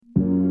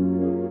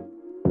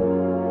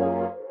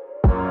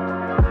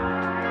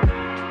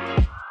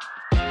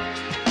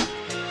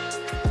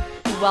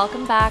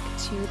Welcome back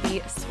to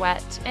the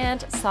Sweat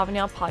and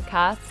Sauvignon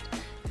podcast.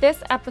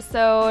 This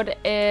episode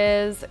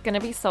is going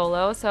to be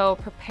solo, so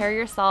prepare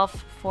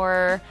yourself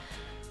for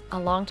a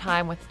long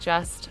time with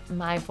just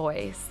my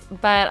voice.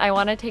 But I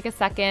want to take a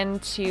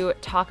second to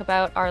talk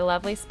about our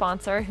lovely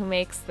sponsor who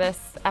makes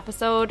this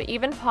episode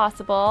even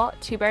possible,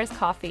 Two Bears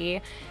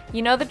Coffee.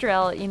 You know the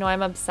drill. You know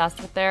I'm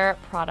obsessed with their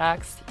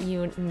products.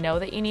 You know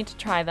that you need to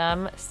try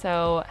them.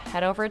 So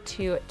head over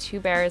to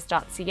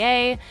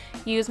twobears.ca.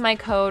 Use my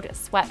code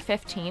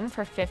SWEAT15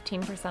 for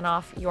 15%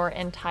 off your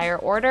entire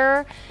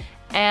order.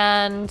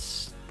 And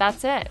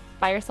that's it.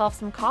 Buy yourself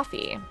some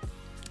coffee.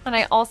 And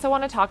I also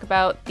want to talk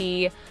about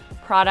the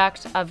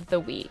product of the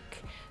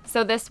week.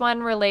 So this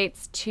one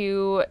relates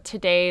to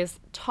today's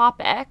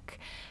topic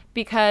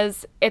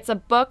because it's a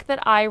book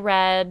that I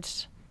read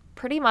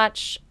pretty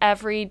much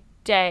every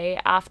day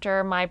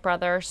after my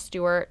brother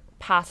Stuart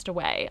passed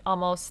away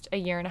almost a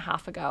year and a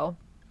half ago.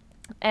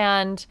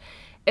 And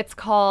it's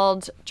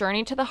called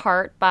Journey to the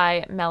Heart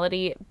by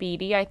Melody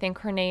Beattie, I think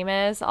her name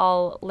is.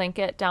 I'll link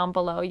it down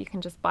below. You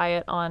can just buy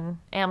it on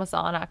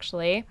Amazon,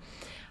 actually.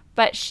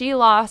 But she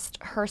lost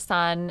her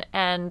son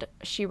and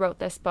she wrote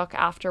this book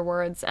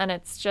afterwards. And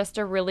it's just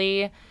a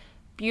really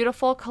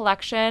beautiful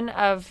collection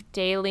of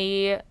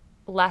daily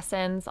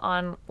lessons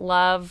on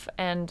love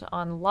and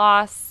on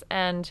loss.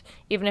 And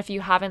even if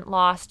you haven't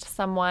lost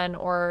someone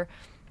or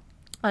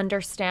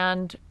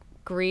understand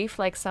grief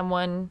like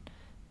someone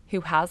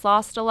who has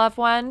lost a loved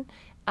one,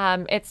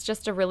 it's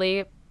just a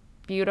really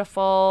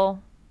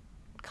beautiful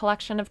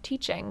collection of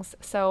teachings.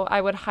 So I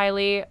would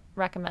highly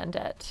recommend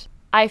it.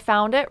 I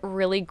found it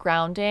really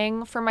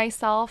grounding for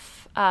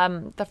myself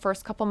the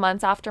first couple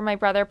months after my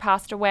brother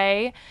passed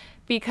away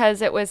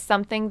because it was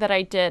something that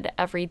I did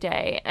every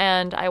day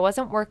and I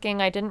wasn't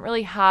working. I didn't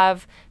really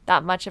have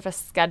that much of a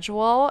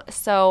schedule.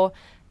 So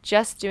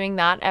just doing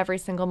that every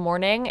single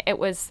morning, it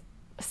was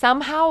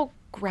somehow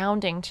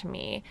grounding to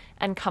me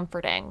and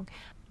comforting.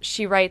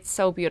 She writes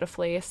so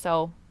beautifully.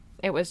 So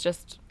it was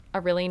just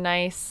a really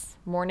nice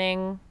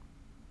morning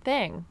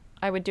thing.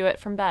 I would do it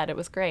from bed. It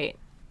was great.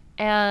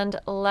 And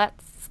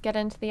let's get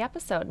into the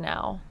episode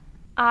now.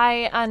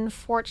 I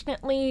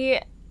unfortunately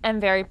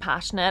am very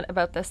passionate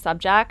about this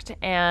subject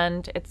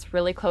and it's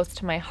really close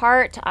to my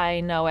heart. I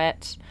know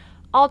it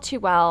all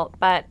too well,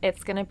 but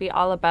it's going to be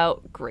all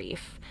about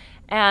grief.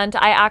 And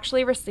I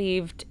actually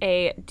received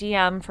a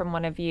DM from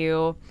one of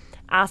you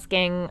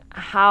asking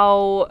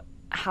how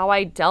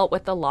I dealt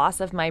with the loss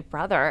of my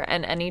brother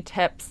and any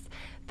tips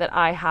that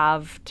I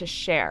have to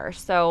share.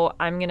 So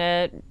I'm going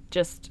to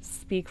just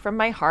speak from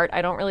my heart.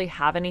 I don't really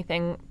have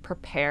anything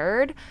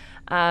prepared,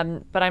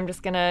 but I'm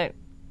just going to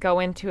go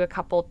into a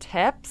couple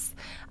tips.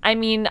 I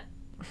mean,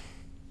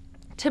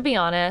 to be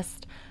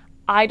honest,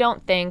 I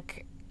don't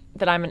think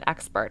that I'm an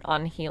expert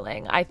on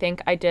healing. I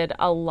think I did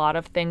a lot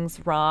of things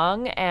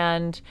wrong,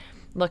 and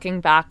looking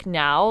back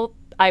now,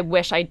 I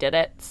wish I did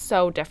it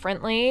so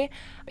differently.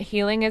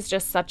 Healing is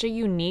just such a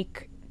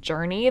unique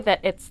journey that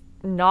it's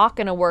not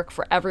going to work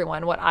for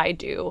everyone what I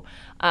do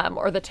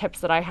or the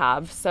tips that I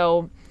have.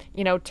 So,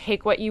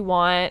 take what you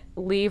want,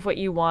 leave what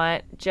you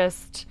want.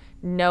 Just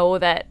know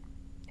that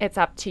it's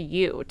up to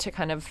you to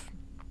kind of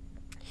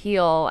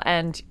heal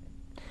and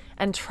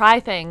try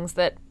things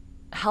that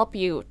help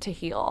you to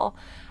heal.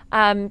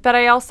 But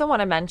I also want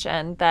to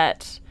mention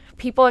that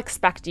people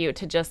expect you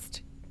to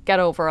just get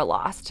over a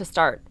loss, to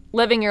start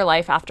living your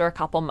life after a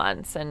couple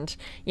months. And,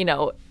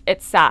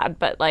 it's sad,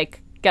 but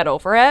get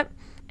over it.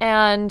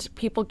 And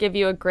people give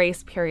you a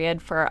grace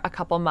period for a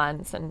couple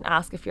months and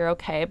ask if you're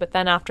okay. But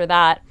then after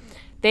that,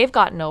 they've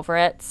gotten over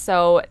it.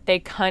 So they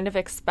kind of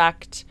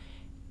expect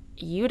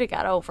you to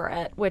get over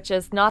it, which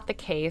is not the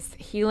case.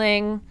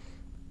 Healing,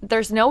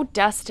 there's no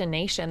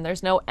destination.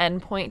 There's no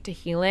end point to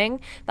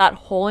healing. That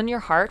hole in your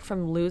heart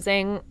from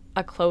losing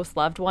a close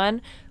loved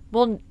one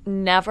will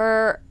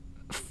never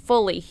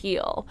fully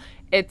heal.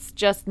 It's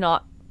just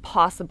not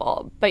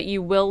possible. But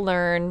you will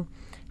learn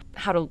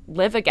how to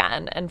live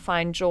again and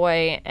find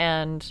joy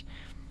and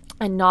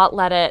not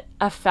let it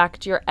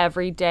affect your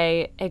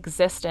everyday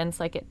existence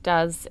like it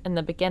does in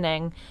the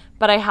beginning.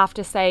 But I have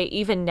to say,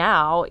 even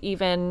now,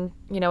 even,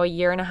 a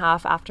year and a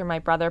half after my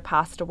brother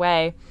passed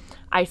away,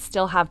 I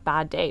still have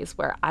bad days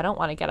where I don't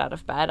want to get out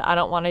of bed. I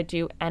don't want to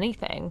do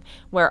anything,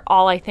 where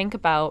all I think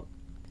about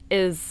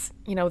is,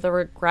 the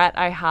regret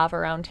I have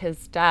around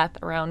his death,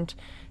 around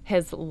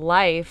his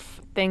life,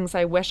 things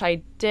I wish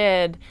I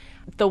did,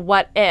 the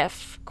what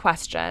if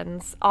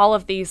questions, all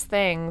of these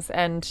things.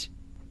 And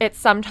it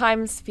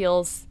sometimes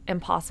feels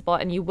impossible.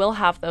 And you will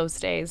have those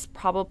days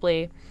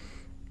probably,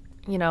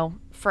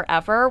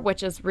 forever,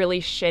 which is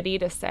really shitty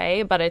to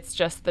say, but it's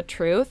just the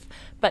truth.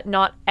 But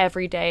not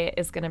every day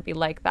is going to be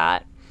like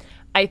that.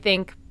 I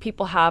think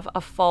people have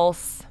a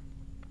false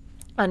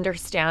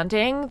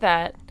understanding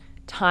that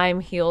time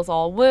heals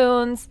all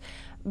wounds,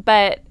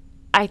 but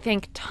I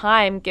think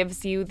time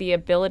gives you the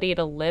ability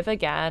to live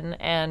again,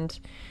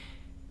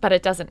 but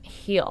it doesn't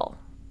heal,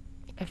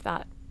 if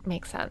that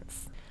makes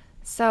sense.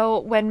 So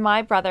when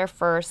my brother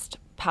first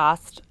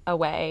passed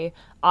away,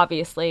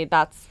 obviously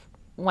that's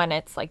when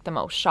it's like the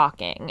most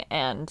shocking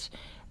and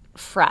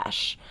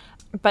fresh.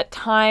 But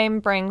time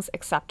brings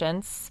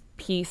acceptance,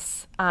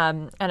 peace,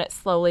 and it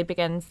slowly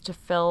begins to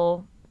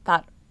fill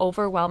that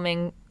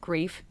overwhelming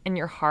grief in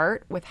your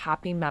heart with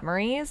happy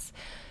memories.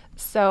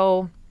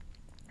 So,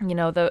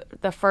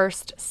 the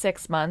first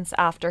 6 months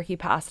after he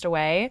passed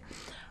away,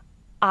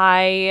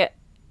 I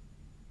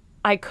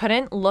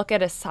couldn't look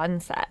at a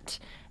sunset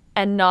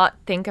and not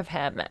think of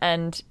him.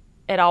 And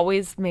it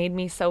always made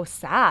me so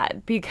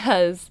sad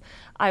because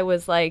I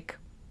was like,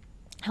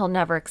 he'll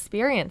never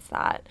experience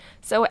that.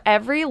 So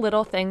every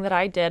little thing that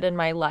I did in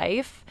my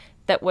life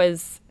that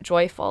was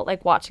joyful,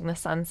 like watching the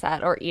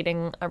sunset or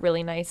eating a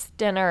really nice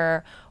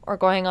dinner or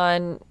going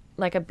on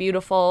like a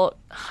beautiful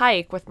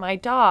hike with my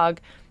dog,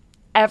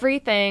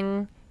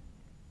 everything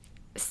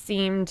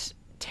seemed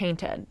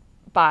tainted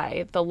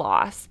by the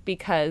loss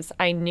because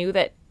I knew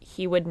that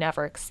he would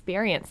never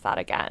experience that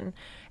again.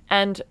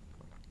 And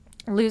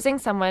losing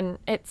someone,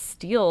 it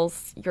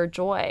steals your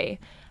joy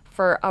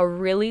for a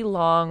really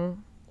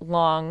long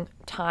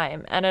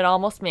time. And it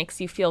almost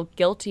makes you feel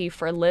guilty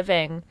for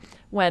living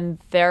when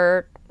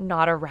they're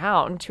not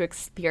around to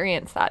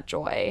experience that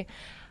joy.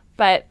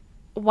 But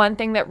one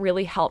thing that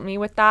really helped me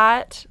with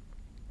that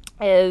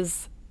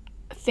is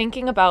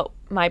thinking about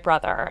my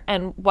brother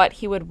and what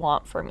he would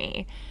want for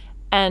me.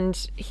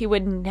 And he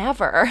would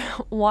never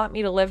want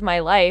me to live my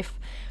life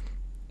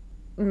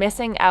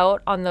missing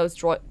out on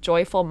those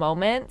joyful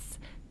moments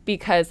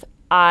because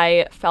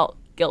I felt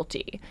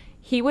guilty.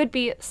 He would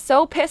be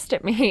so pissed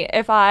at me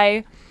if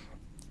I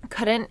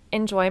couldn't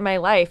enjoy my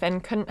life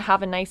and couldn't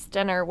have a nice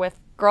dinner with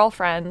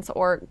girlfriends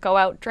or go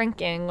out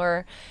drinking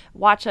or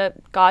watch a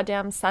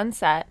goddamn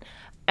sunset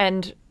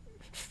and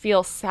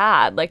feel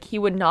sad. Like, he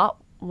would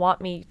not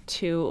want me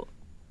to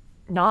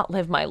not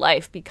live my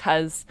life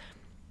because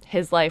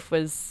his life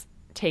was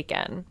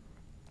taken.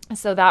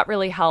 So that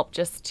really helped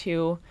just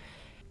to,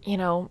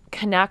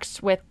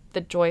 connect with the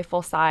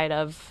joyful side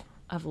of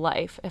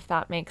life, if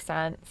that makes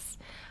sense.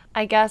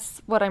 I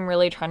guess what I'm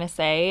really trying to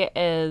say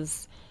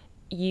is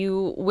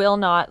you will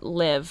not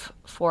live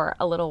for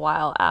a little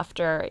while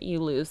after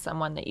you lose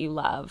someone that you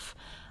love,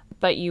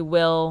 but you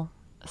will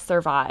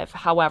survive,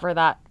 however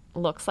that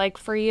looks like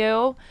for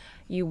you.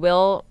 You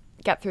will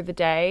get through the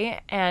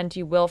day and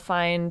you will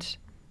find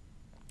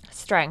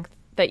strength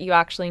that you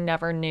actually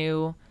never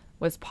knew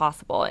was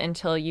possible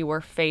until you were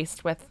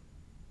faced with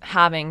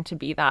having to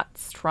be that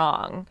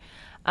strong.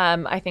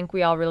 I think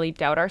we all really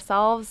doubt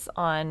ourselves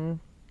on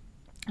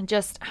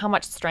just how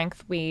much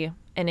strength we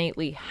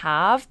innately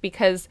have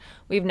because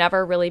we've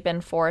never really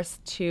been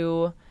forced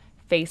to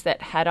face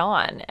it head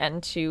on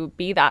and to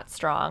be that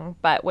strong.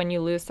 But when you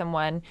lose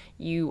someone,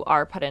 you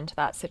are put into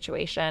that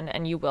situation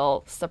and you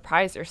will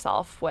surprise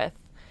yourself with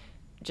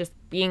just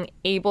being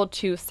able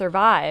to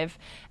survive.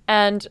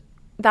 And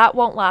that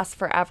won't last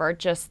forever,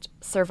 just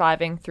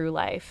surviving through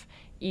life.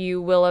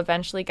 You will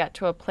eventually get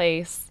to a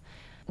place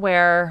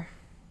where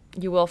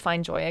you will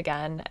find joy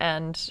again.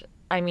 And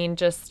I mean,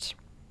 just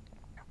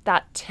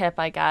that tip,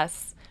 I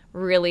guess,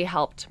 really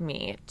helped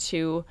me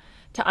to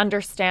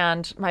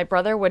understand my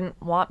brother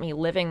wouldn't want me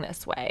living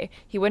this way.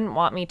 He wouldn't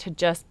want me to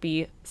just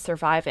be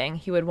surviving.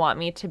 He would want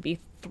me to be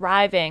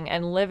thriving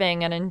and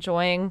living and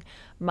enjoying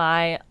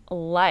my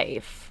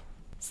life.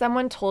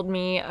 Someone told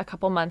me a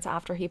couple months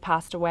after he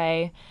passed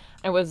away,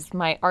 it was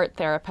my art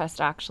therapist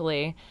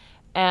actually,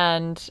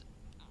 and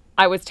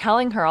I was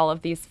telling her all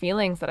of these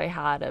feelings that I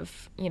had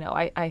of,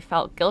 I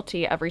felt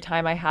guilty every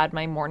time I had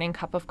my morning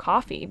cup of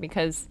coffee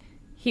because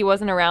he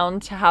wasn't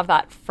around to have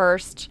that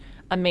first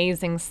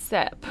amazing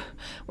sip,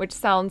 which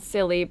sounds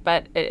silly,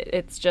 but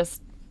it's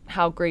just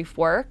how grief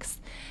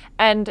works.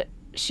 And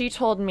she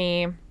told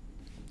me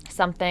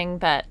something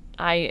that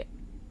I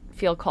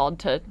feel called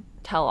to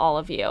tell all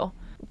of you,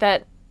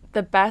 that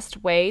the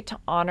best way to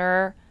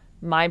honor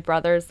my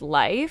brother's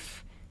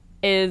life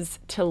is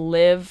to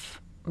live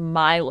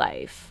my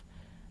life.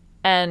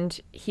 And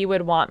he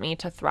would want me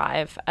to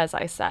thrive, as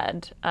I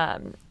said.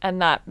 And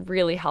that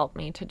really helped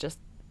me to just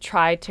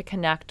try to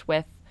connect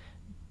with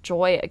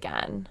joy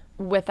again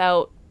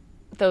without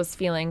those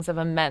feelings of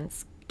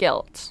immense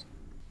guilt.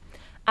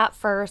 At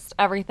first,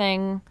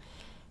 everything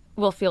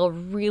will feel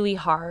really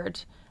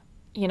hard.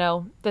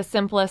 The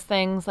simplest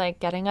things like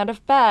getting out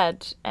of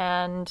bed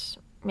and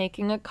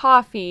making a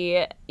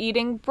coffee,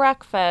 eating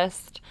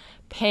breakfast,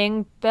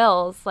 paying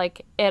bills,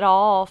 like it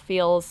all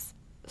feels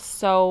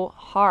so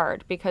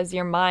hard because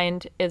your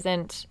mind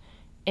isn't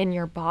in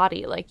your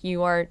body. Like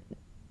you're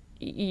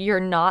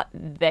not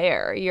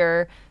there.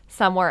 You're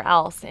somewhere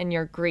else in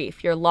your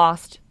grief. You're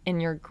lost in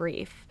your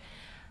grief.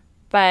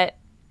 But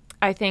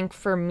I think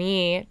for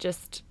me,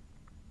 just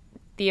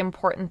the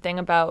important thing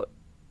about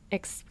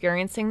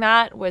experiencing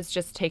that was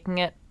just taking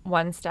it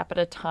one step at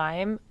a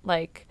time,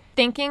 like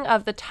thinking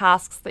of the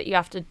tasks that you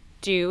have to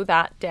do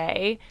that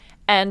day,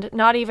 and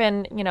not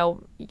even,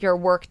 your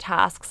work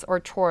tasks or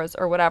chores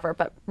or whatever,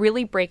 but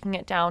really breaking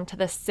it down to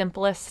the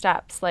simplest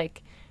steps,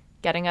 like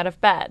getting out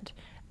of bed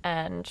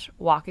and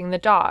walking the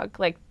dog,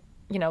 like,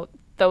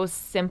 those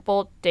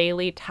simple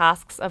daily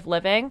tasks of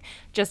living,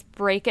 just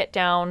break it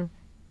down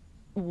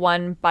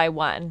one by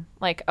one.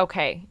 Like,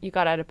 okay, you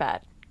got out of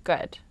bed.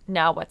 Good.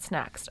 Now what's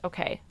next?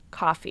 Okay,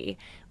 coffee.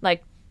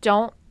 Like,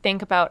 don't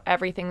think about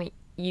everything that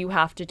you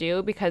have to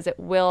do, because it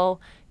will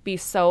be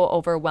so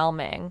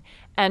overwhelming.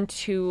 And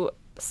to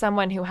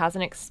someone who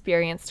hasn't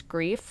experienced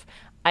grief,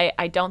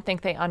 I don't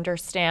think they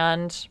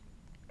understand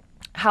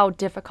how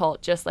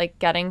difficult just like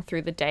getting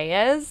through the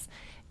day is,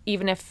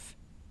 even if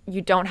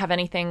you don't have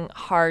anything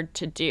hard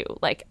to do.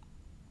 Like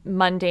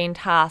mundane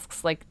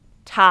tasks, like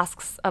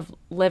tasks of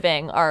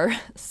living are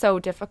so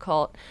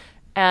difficult.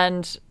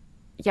 And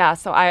yeah,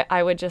 so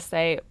I would just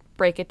say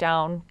break it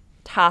down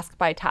task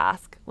by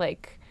task.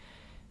 Like,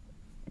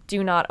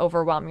 do not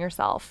overwhelm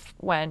yourself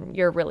when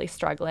you're really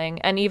struggling.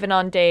 And even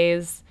on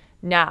days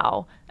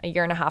now, a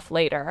year and a half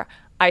later,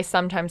 I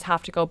sometimes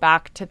have to go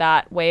back to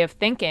that way of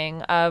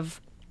thinking of,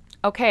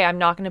 okay, I'm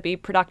not going to be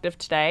productive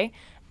today,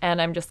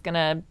 and I'm just going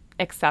to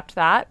accept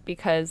that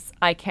because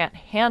I can't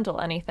handle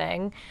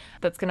anything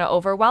that's going to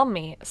overwhelm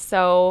me.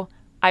 So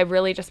I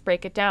really just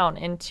break it down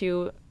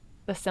into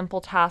the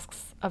simple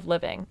tasks of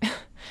living.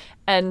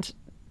 And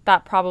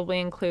that probably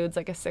includes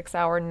like a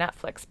 6-hour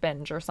Netflix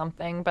binge or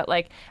something, but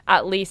like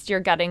at least you're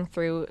getting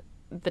through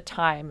the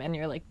time and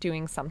you're like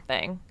doing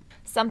something.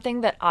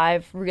 Something that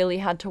I've really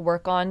had to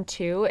work on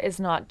too is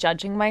not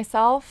judging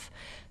myself.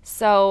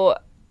 So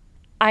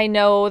I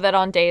know that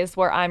on days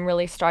where I'm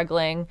really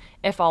struggling,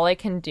 if all I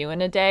can do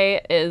in a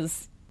day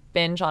is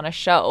binge on a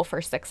show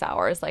for 6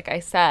 hours, like I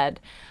said,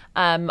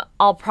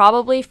 I'll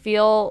probably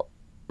feel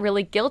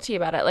really guilty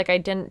about it. Like I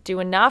didn't do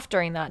enough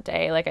during that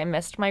day. Like I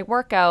missed my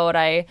workout.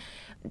 I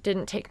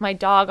didn't take my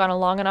dog on a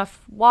long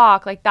enough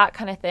walk, like that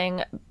kind of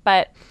thing.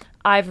 But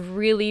I've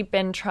really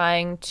been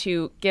trying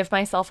to give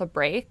myself a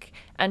break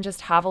and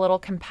just have a little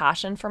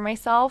compassion for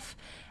myself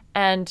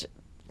and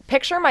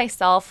picture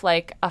myself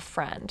like a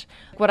friend.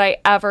 Would I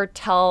ever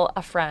tell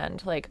a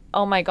friend, like,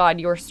 oh my God,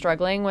 you're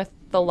struggling with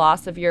the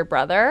loss of your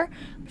brother?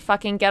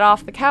 Fucking get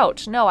off the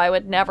couch. No, I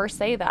would never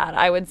say that.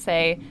 I would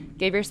say,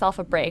 give yourself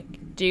a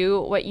break.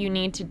 Do what you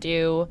need to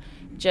do.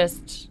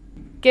 Just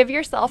give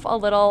yourself a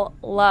little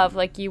love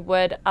like you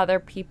would other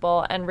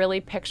people, and really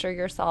picture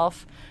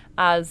yourself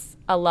as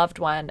a loved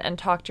one and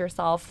talk to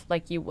yourself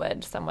like you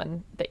would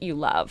someone that you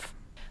love.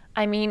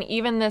 I mean,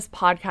 even this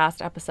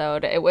podcast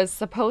episode, it was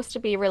supposed to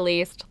be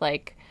released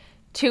like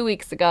 2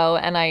 weeks ago,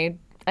 and I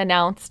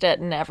announced it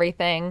and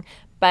everything,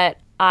 but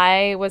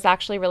I was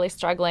actually really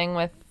struggling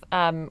with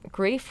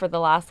grief for the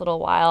last little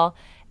while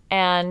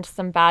and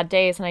some bad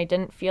days, and I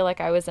didn't feel like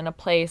I was in a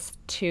place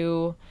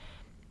to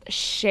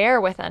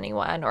share with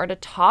anyone or to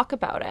talk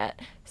about it.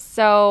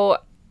 So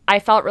I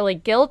felt really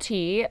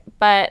guilty,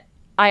 but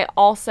I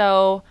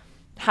also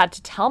had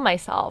to tell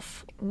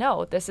myself,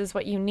 no, this is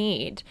what you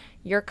need.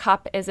 Your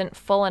cup isn't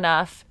full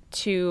enough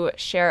to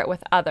share it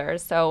with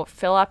others. So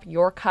fill up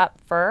your cup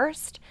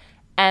first,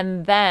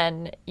 and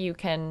then you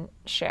can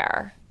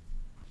share.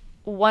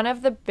 One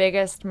of the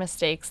biggest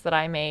mistakes that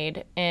I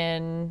made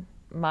in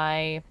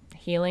my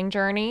healing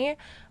journey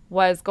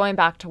was going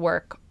back to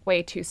work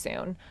way too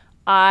soon.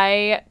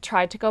 I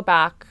tried to go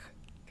back,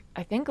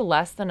 I think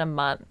less than a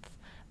month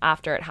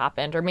after it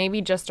happened, or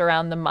maybe just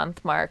around the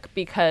month mark,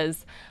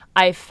 because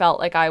I felt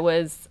like I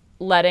was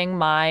letting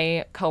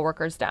my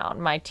coworkers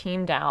down, my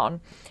team down,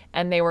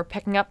 and they were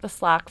picking up the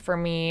slack for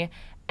me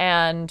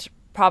and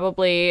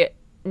probably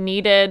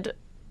needed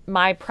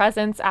my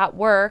presence at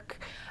work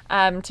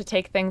to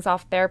take things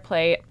off their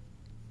plate.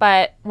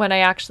 But when I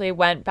actually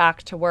went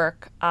back to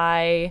work,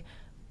 I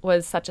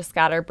was such a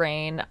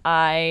scatterbrain.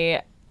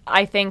 I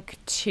think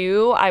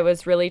too, I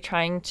was really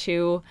trying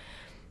to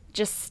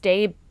just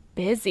stay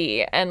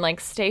busy and like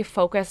stay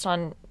focused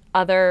on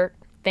other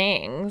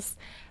things.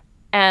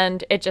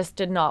 And it just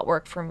did not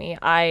work for me.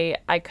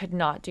 I could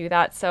not do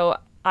that. So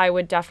I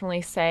would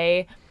definitely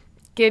say,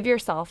 give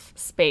yourself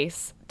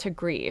space to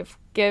grieve.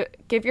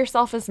 Give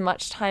yourself as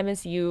much time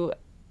as you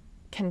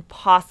can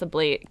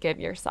possibly give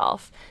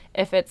yourself.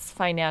 If it's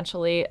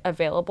financially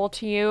available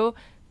to you,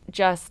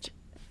 just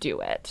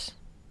do it.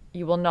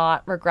 You will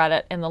not regret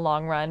it in the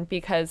long run,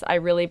 because I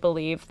really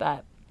believe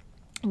that,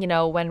 you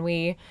know, when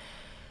we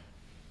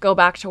go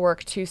back to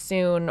work too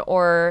soon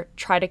or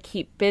try to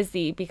keep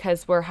busy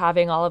because we're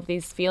having all of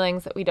these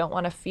feelings that we don't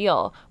want to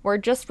feel, we're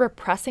just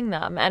repressing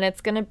them, and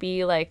it's going to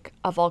be like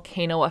a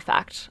volcano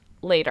effect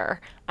later.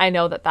 I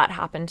know that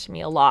happened to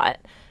me a lot,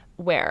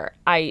 where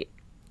I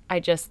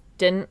just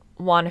didn't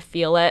want to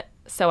feel it,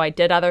 so I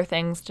did other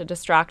things to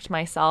distract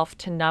myself,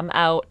 to numb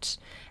out,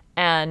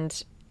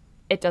 and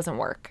it doesn't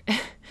work.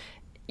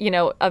 You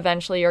know,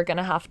 eventually you're going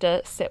to have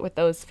to sit with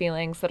those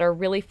feelings that are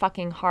really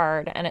fucking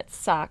hard, and it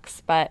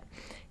sucks, but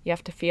you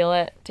have to feel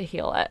it to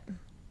heal it.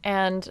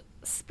 And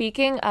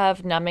speaking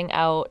of numbing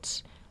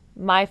out,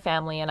 my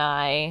family and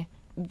I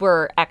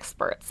were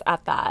experts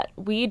at that.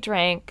 We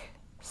drank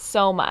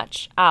so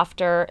much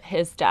after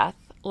his death.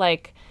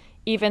 Like,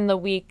 even the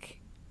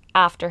week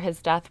after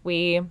his death,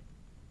 we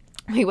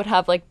would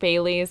have like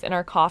Baileys in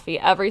our coffee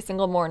every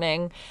single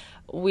morning.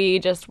 We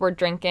just were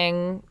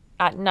drinking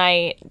at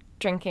night,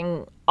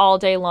 drinking all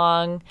day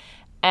long,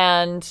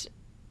 and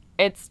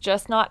it's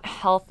just not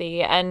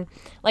healthy. And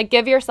like,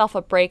 give yourself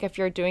a break if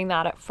you're doing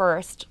that at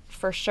first,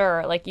 for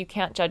sure. Like, you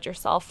can't judge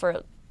yourself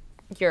for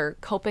your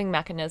coping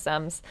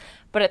mechanisms.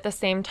 But at the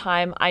same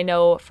time, I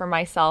know for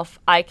myself,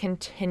 I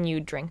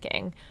continued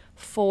drinking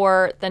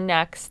for the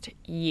next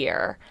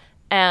year.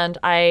 And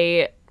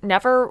I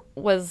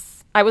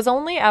was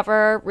only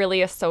ever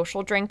really a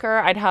social drinker.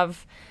 I'd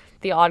have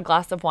the odd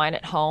glass of wine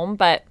at home,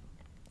 but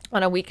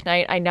on a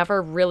weeknight, I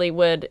never really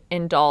would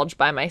indulge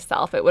by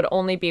myself. It would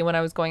only be when I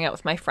was going out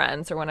with my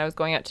friends or when I was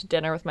going out to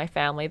dinner with my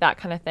family, that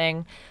kind of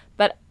thing.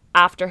 But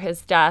after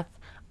his death,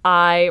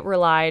 I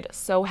relied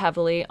so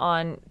heavily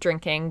on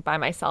drinking by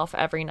myself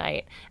every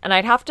night. And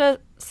I'd have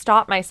to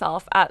stop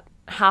myself at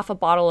half a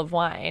bottle of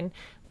wine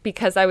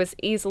because I was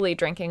easily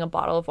drinking a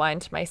bottle of wine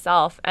to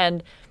myself.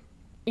 And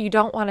you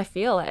don't want to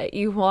feel it.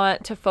 You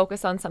want to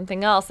focus on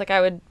something else. Like, I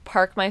would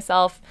park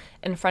myself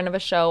in front of a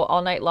show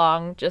all night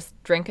long, just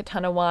drink a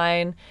ton of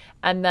wine,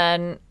 and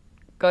then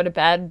go to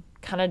bed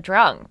kind of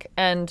drunk.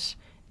 And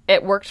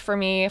it worked for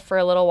me for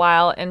a little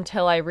while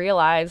until I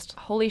realized,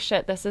 holy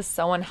shit, this is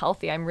so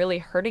unhealthy. I'm really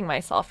hurting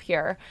myself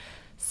here.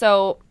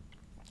 So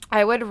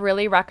I would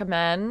really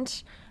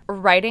recommend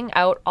writing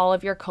out all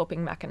of your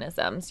coping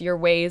mechanisms, the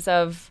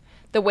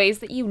ways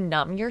that you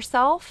numb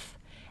yourself,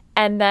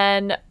 and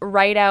then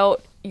write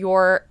out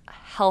your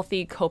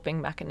healthy coping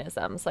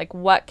mechanisms. Like,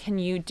 what can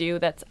you do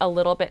that's a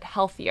little bit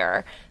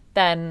healthier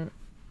than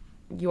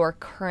your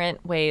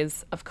current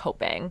ways of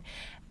coping?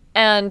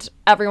 And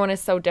everyone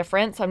is so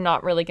different, so I'm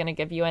not really going to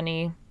give you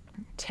any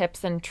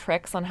tips and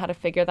tricks on how to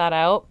figure that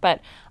out,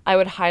 but I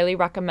would highly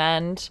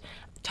recommend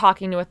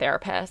talking to a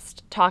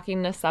therapist,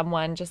 talking to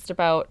someone just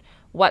about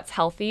what's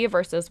healthy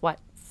versus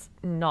what's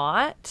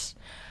not.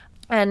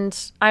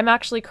 And I'm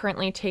actually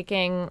currently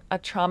taking a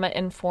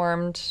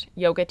trauma-informed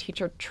yoga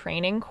teacher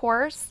training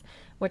course,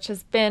 which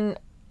has been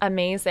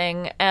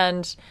amazing.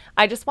 And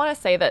I just want to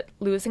say that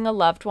losing a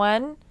loved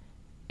one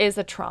is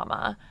a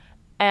trauma.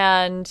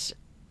 And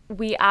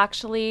we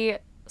actually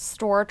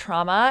store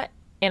trauma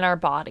in our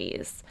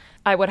bodies.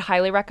 I would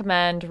highly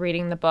recommend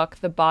reading the book,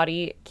 The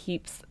Body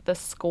Keeps the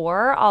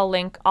Score. I'll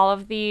link all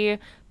of the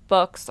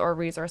books or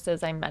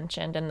resources I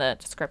mentioned in the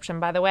description,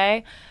 by the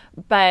way.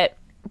 But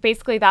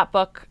basically, that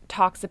book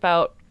talks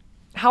about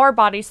how our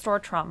bodies store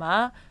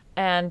trauma,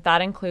 and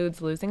that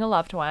includes losing a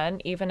loved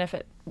one. Even if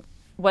it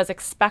was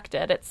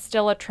expected, it's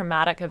still a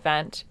traumatic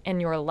event in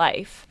your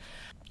life.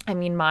 I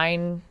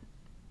mean,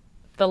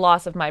 the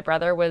loss of my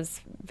brother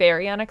was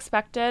very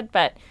unexpected,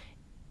 but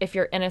if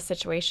you're in a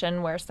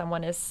situation where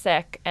someone is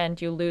sick and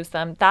you lose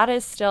them, that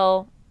is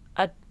still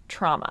a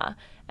trauma,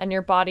 and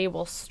your body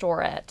will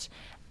store it.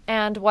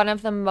 And one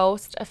of the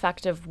most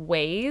effective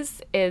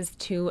ways is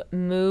to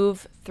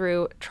move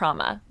through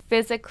trauma,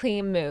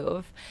 physically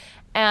move.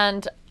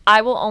 And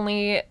I will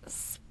only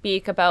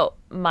speak about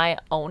my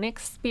own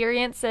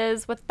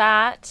experiences with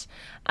that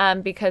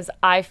because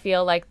I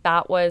feel like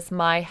that was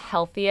my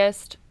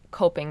healthiest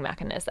coping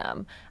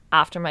mechanism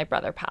after my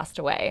brother passed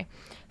away.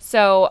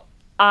 So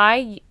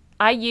I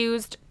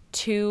used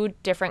two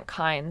different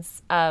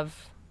kinds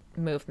of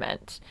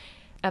movement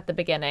at the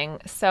beginning.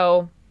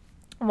 So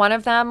one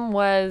of them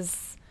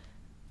was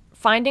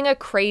finding a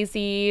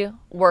crazy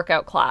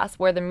workout class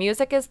where the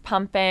music is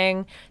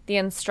pumping, the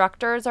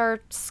instructors are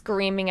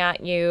screaming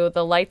at you,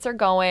 the lights are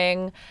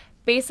going,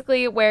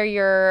 basically where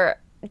you're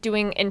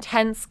doing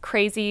intense,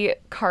 crazy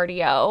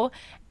cardio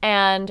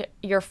and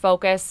your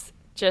focus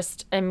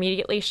just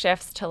immediately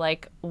shifts to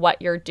like what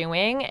you're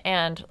doing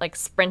and like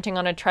sprinting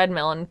on a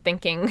treadmill and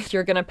thinking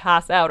you're going to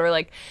pass out, or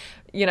like,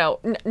 you know,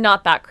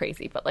 not that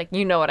crazy, but like,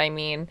 you know what I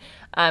mean?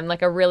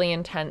 Like a really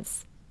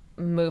intense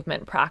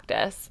movement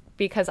practice,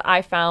 because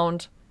I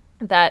found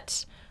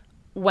that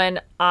when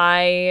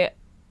I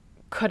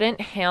couldn't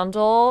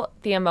handle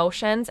the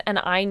emotions and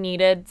I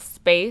needed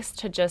space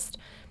to just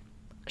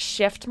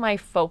shift my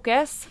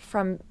focus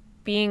from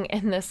being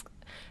in this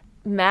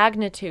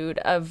magnitude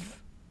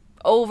of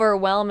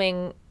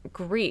overwhelming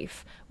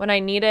grief, when I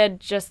needed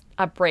just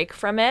a break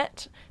from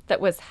it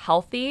that was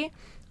healthy,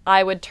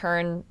 I would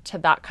turn to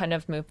that kind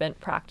of movement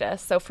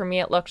practice. So for me,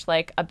 it looked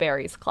like a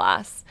Barry's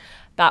class.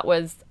 That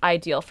was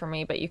ideal for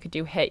me, but you could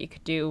do HIIT, you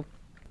could do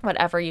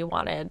whatever you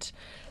wanted.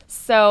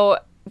 So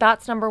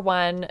that's number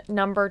one.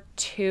 Number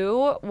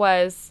two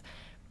was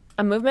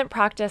a movement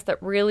practice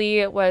that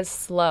really was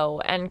slow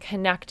and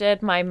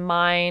connected my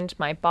mind,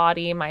 my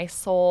body, my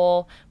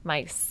soul,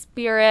 my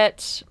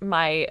spirit,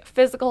 my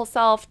physical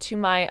self to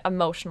my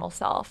emotional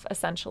self,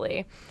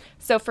 essentially.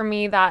 So for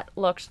me, that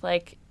looked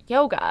like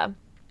yoga.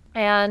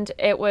 And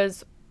it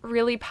was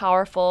really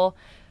powerful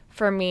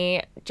for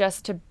me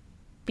just to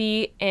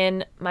be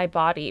in my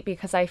body,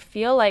 because I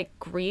feel like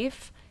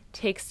grief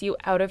takes you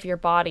out of your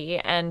body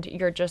and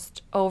you're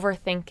just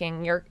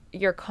overthinking.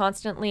 You're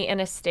constantly in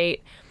a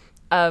state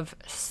of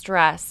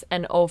stress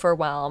and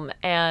overwhelm,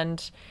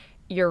 and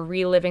you're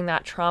reliving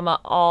that trauma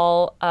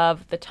all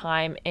of the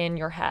time in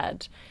your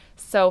head.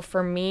 So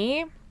for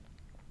me,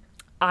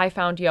 I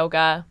found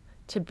yoga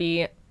to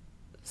be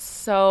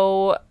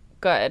so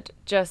good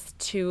just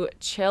to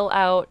chill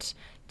out,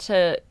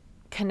 to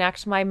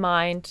connect my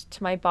mind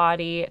to my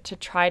body, to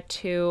try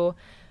to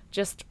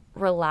just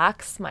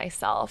relax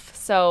myself.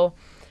 So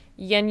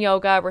yin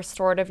yoga,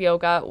 restorative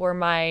yoga were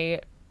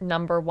my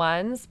number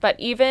ones, but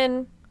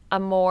even a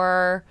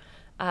more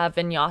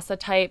vinyasa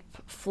type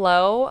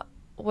flow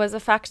was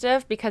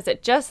effective because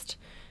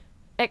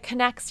it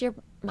connects your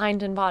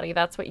mind and body.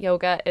 That's what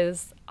yoga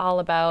is all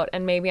about.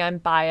 And maybe I'm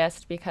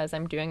biased because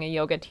I'm doing a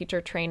yoga teacher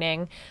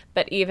training,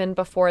 but even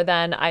before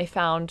then, I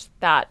found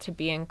that to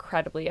be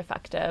incredibly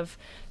effective.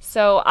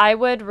 So I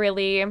would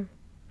really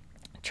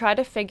try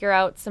to figure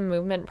out some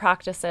movement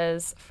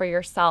practices for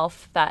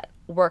yourself that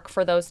work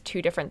for those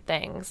two different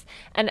things,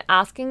 and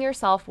asking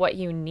yourself what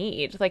you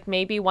need. Like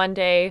maybe one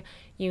day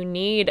you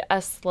need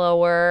a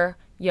slower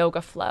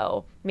yoga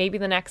flow. Maybe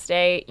the next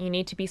day you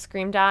need to be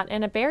screamed at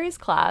in a Barry's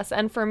class.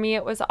 And for me,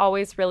 it was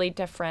always really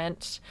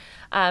different.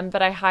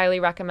 But I highly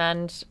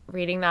recommend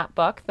reading that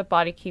book, The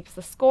Body Keeps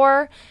the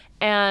Score,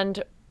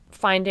 and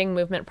finding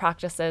movement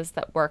practices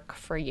that work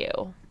for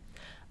you.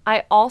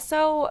 I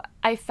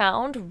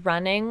found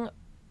running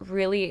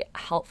really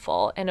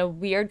helpful in a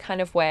weird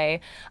kind of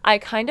way. I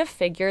kind of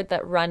figured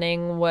that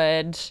running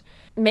would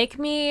make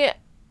me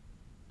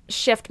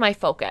shift my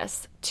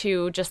focus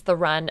to just the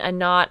run and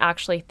not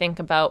actually think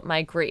about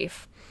my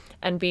grief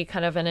and be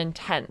kind of an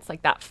intense,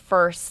 like that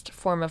first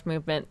form of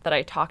movement that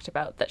I talked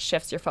about that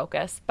shifts your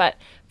focus. But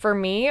for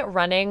me,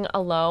 running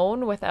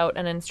alone without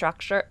an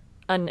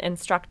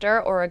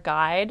instructor or a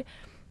guide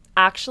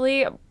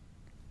actually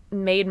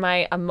made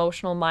my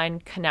emotional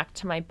mind connect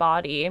to my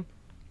body.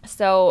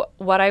 So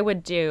what I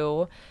would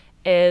do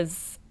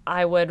is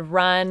I would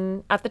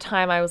run. At the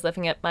time, I was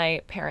living at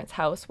my parents'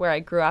 house where I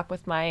grew up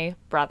with my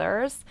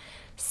brothers.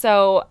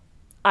 So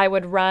I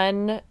would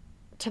run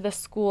to the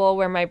school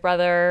where my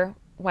brother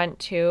went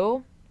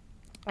to,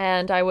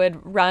 and I would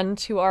run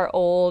to our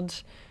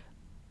old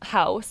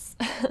house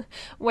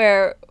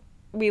where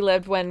we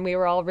lived when we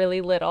were all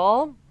really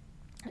little.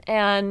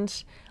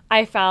 And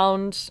I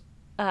found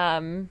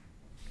I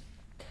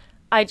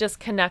just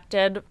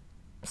connected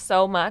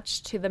so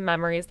much to the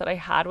memories that I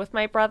had with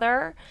my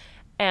brother.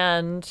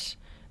 And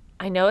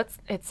I know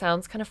it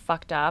sounds kind of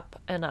fucked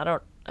up, and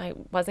I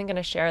wasn't going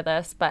to share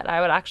this, but I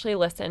would actually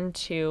listen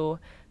to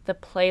the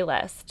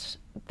playlist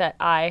that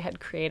I had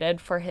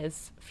created for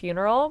his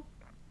funeral,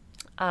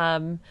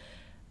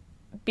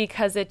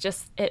 because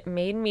it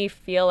made me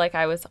feel like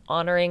I was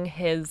honoring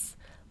his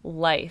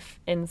life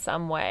in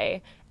some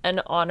way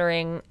and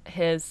honoring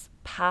his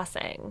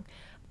passing.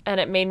 And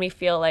it made me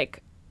feel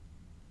like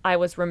I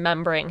was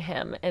remembering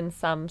him in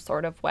some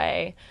sort of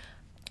way.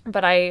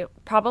 But I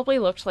probably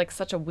looked like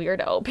such a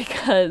weirdo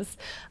because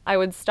I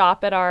would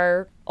stop at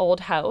our old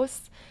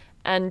house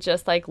and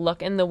just like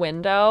look in the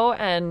window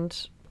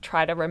and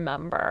try to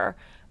remember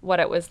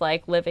what it was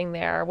like living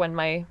there when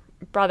my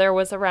brother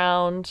was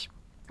around,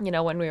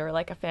 when we were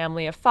like a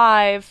family of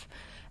 5.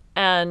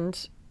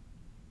 And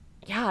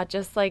yeah,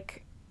 just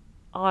like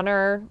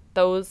honor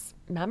those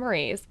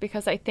memories,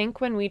 because I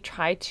think when we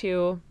try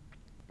to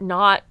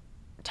not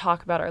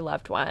talk about our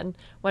loved one,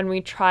 when we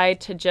try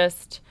to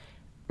just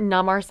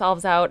numb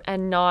ourselves out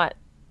and not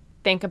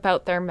think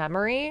about their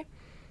memory,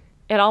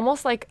 it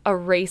almost like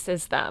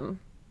erases them.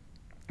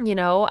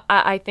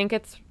 I think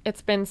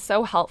it's been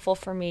so helpful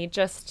for me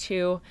just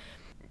to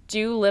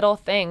do little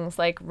things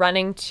like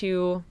running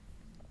to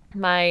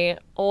my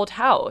old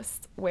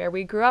house where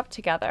we grew up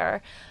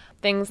together,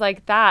 things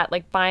like that,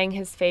 like buying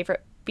his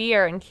favorite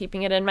beer and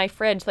keeping it in my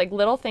fridge, like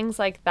little things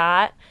like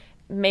that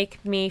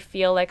make me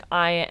feel like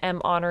I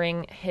am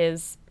honoring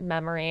his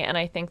memory. And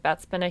I think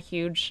that's been a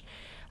huge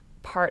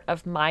part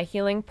of my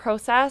healing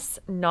process,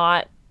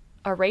 not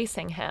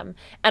erasing him.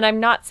 And I'm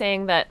not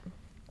saying that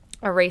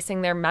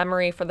erasing their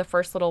memory for the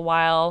first little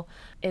while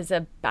is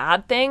a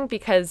bad thing,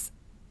 because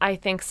I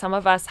think some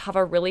of us have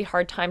a really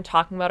hard time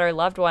talking about our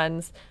loved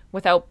ones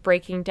without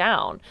breaking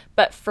down.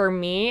 But for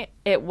me,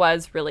 it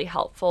was really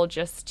helpful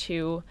just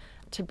to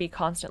be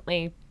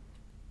constantly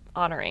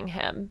honoring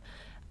him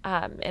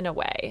in a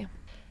way.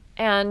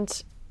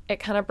 And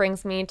it kind of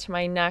brings me to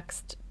my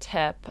next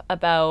tip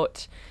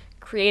about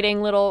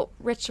creating little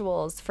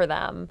rituals for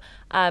them,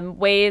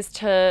 ways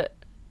to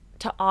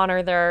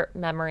honor their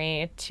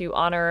memory, to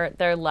honor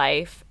their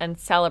life and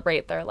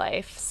celebrate their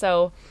life.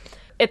 So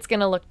it's going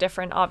to look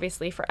different,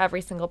 obviously, for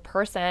every single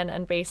person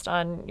and based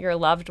on your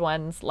loved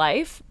one's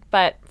life.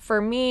 But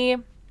for me,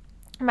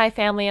 my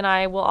family and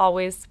I will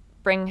always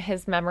bring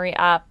his memory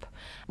up.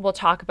 We'll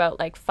talk about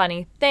like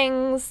funny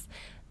things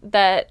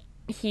that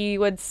he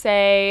would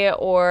say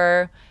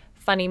or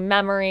funny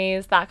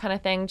memories, that kind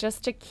of thing,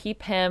 just to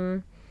keep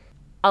him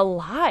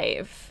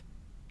alive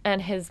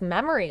and his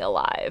memory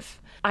alive.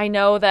 I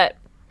know that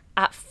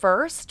at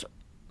first,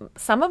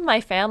 some of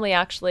my family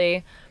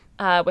actually,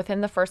 within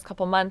the first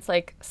couple months,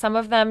 like some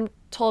of them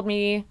told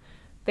me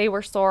they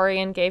were sorry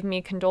and gave me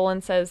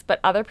condolences, but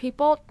other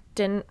people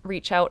didn't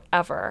reach out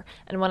ever.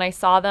 And when I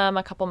saw them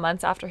a couple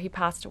months after he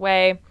passed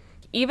away,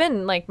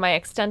 even like my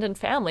extended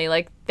family,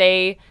 like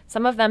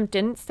some of them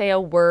didn't say a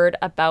word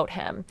about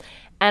him.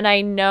 And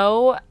I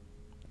know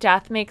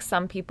death makes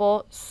some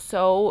people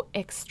so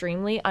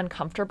extremely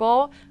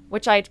uncomfortable,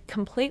 which I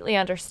completely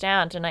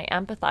understand and I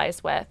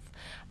empathize with.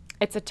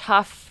 It's a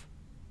tough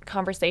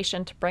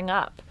conversation to bring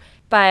up,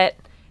 but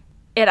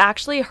it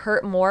actually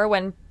hurt more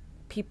when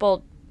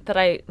people that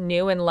I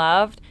knew and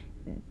loved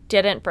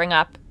didn't bring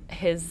up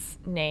his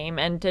name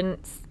and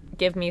didn't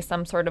give me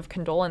some sort of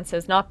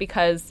condolences, not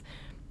because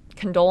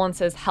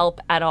condolences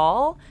help at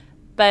all,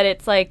 but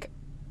it's like,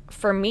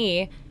 for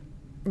me,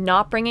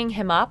 not bringing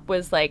him up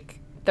was like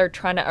they're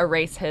trying to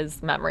erase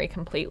his memory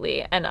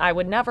completely, and I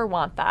would never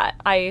want that.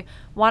 I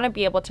want to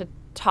be able to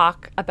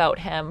talk about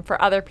him,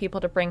 for other people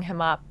to bring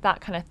him up,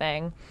 that kind of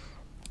thing.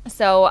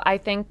 So I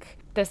think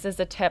this is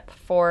a tip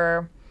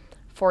for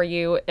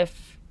you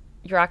if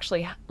you're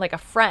actually like a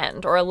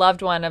friend or a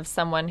loved one of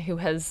someone who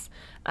has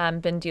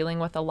been dealing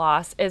with a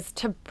loss, is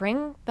to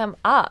bring them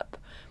up.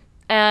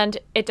 And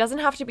it doesn't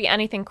have to be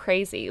anything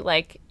crazy.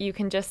 Like, you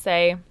can just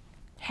say,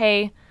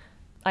 hey,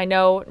 I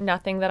know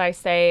nothing that I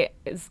say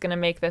is going to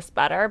make this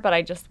better, but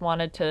I just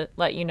wanted to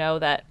let you know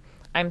that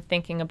I'm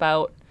thinking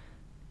about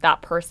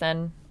that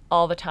person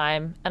all the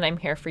time, and I'm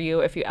here for you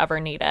if you ever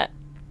need it.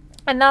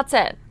 And that's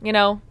it.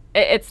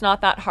 It's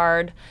not that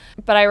hard.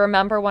 But I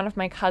remember one of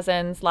my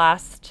cousins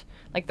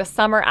the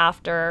summer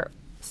after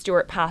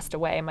Stuart passed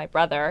away, my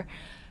brother,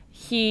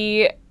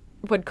 he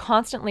would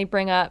constantly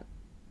bring up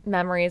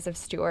memories of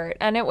Stuart.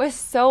 And it was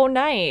so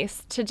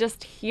nice to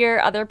just hear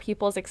other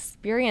people's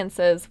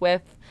experiences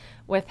with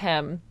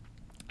him,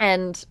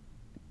 and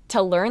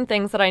to learn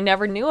things that I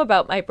never knew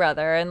about my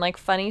brother, and like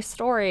funny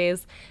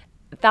stories.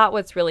 That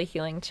was really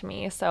healing to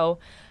me. So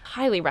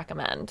highly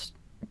recommend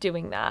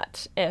doing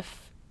that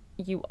if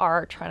you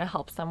are trying to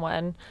help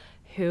someone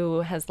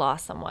who has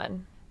lost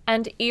someone.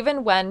 And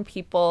even when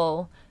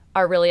people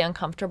are really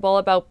uncomfortable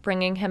about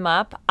bringing him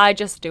up, I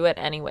just do it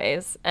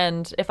anyways.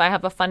 And if I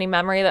have a funny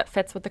memory that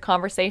fits with the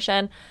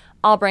conversation,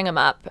 I'll bring him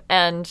up.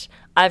 And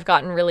I've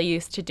gotten really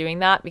used to doing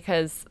that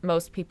because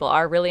most people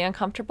are really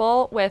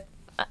uncomfortable with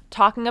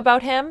talking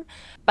about him.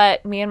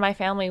 But me and my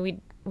family,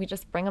 we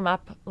just bring him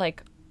up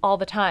like all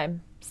the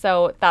time.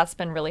 So that's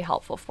been really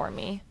helpful for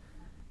me.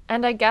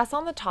 And I guess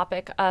on the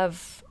topic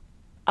of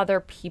other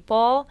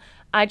people,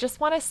 I just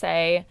want to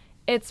say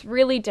it's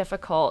really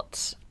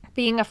difficult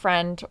being a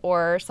friend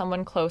or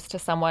someone close to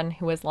someone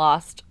who has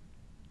lost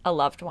a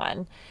loved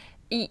one.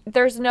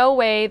 There's no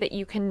way that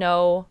you can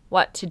know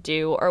what to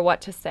do or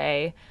what to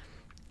say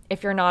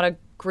if you're not a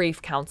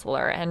grief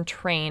counselor and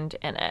trained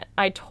in it.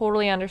 I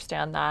totally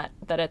understand that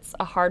it's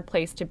a hard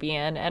place to be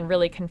in and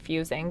really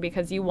confusing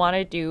because you want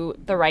to do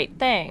the right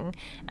thing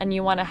and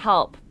you want to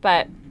help.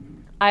 But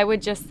I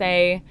would just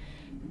say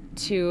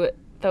to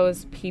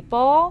those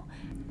people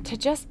to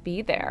just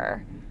be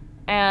there,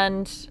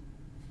 and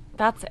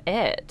that's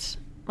it.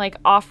 Like,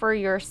 offer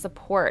your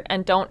support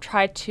and don't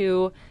try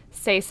to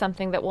say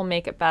something that will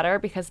make it better,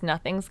 because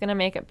nothing's going to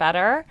make it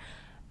better,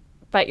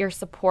 but your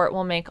support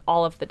will make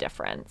all of the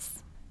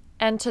difference.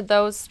 And to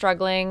those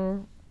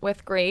struggling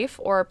with grief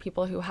or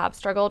people who have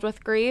struggled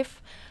with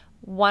grief,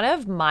 one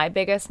of my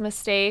biggest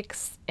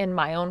mistakes in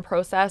my own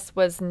process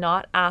was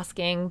not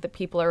asking the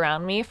people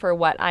around me for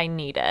what I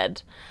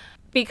needed,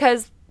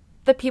 because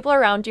the people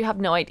around you have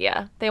no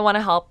idea. They want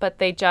to help, but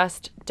they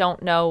just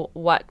don't know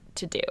what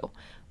to do,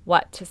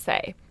 what to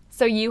say.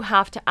 So you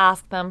have to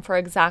ask them for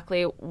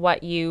exactly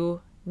what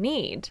you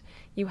need.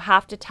 You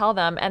have to tell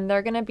them, and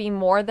they're going to be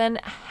more than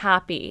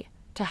happy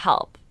to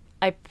help.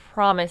 I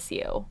promise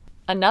you.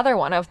 Another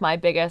one of my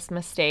biggest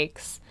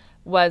mistakes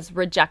was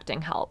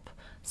rejecting help.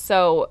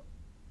 So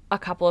a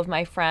couple of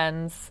my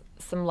friends,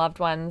 some loved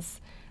ones,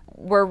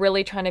 were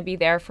really trying to be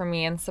there for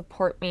me and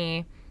support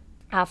me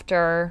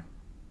after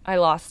I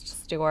lost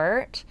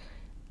Stuart.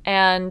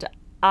 And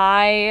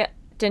I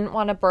didn't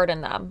want to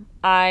burden them.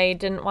 I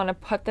didn't want to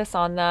put this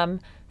on them.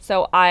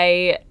 So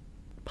I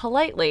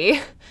politely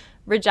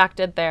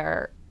rejected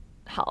their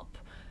help.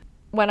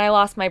 When I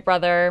lost my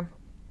brother,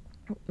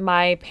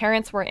 my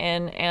parents were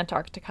in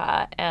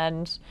Antarctica,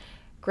 and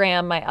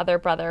Graham, my other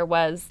brother,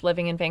 was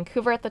living in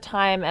Vancouver at the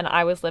time, and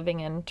I was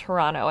living in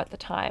Toronto at the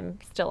time,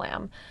 still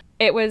am.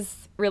 It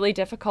was really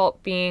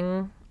difficult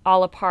being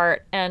all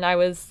apart, and I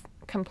was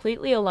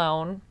completely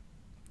alone,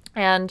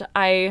 and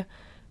I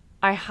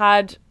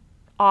had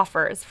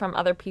offers from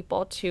other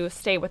people to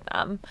stay with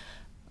them,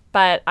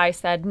 but I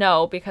said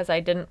no because I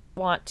didn't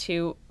want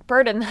to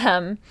burden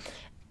them.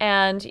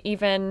 And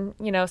even,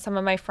 some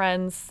of my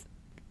friends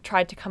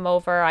tried to come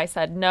over. I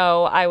said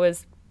no. I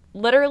was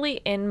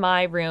literally in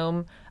my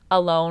room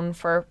alone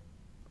for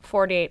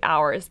 48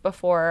 hours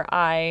before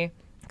I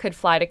could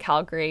fly to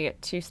Calgary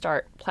to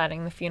start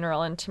planning the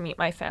funeral and to meet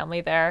my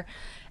family there.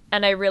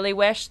 And I really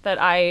wish that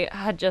I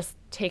had just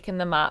taken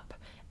them up.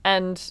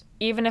 And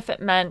even if it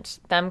meant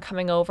them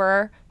coming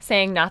over,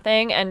 saying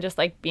nothing, and just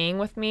like being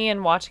with me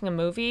and watching a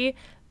movie,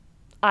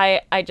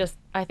 I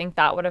think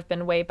that would have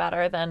been way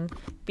better than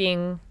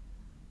being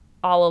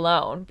all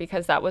alone,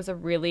 because that was a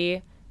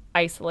really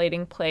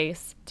isolating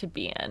place to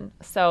be in.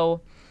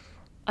 So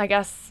I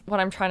guess what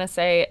I'm trying to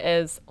say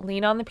is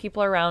lean on the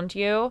people around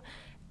you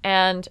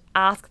and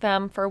ask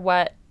them for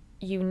what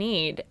you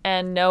need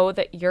and know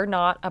that you're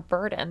not a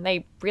burden.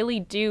 They really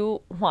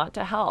do want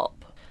to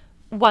help.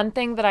 One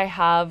thing that I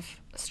have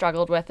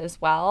struggled with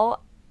as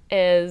well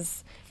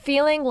is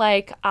feeling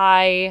like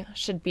I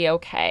should be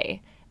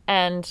okay.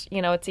 And,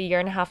 it's a year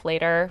and a half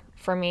later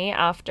for me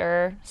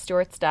after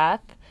Stuart's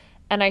death,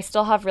 and I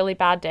still have really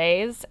bad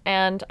days.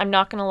 And I'm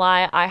not going to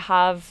lie,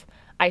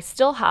 I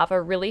still have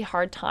a really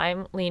hard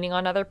time leaning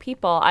on other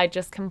people. I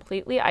just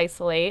completely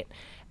isolate,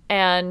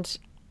 and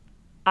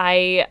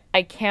I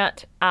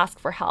can't ask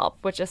for help,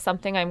 which is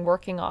something I'm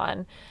working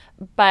on.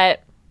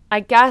 But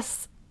I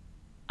guess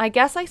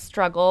I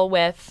struggle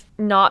with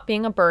not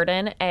being a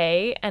burden,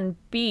 A, and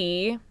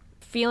B,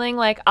 feeling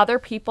like other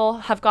people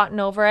have gotten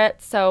over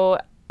it, so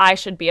I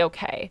should be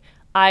okay.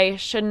 I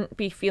shouldn't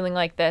be feeling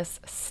like this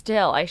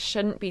still. I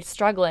shouldn't be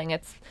struggling.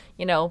 It's,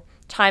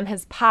 time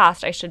has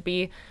passed. I should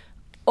be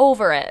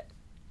over it,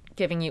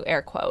 giving you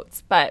air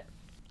quotes. But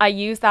I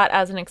use that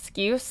as an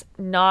excuse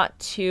not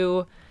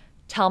to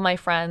tell my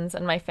friends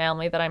and my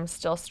family that I'm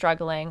still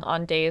struggling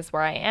on days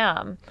where I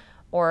am,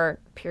 or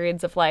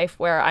periods of life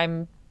where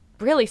I'm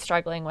really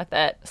struggling with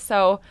it.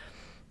 So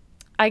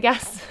I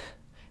guess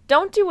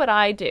don't do what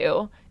I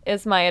do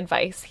is my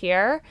advice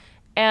here,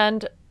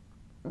 and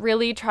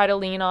really try to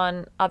lean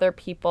on other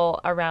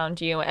people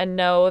around you and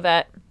know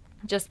that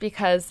just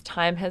because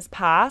time has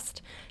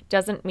passed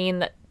doesn't mean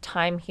that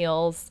time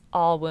heals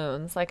all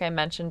wounds, like I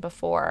mentioned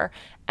before.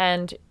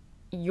 And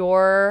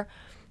your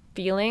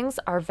feelings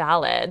are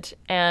valid,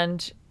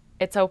 and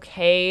it's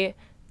okay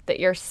that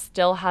you're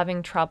still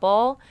having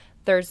trouble.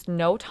 There's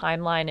no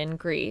timeline in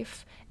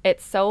grief.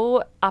 It's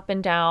so up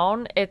and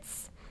down.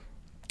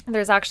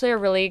 There's actually a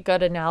really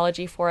good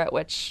analogy for it,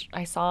 which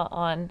I saw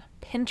on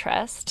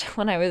Pinterest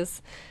when I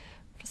was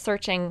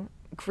searching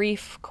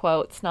grief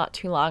quotes not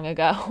too long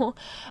ago.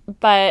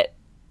 But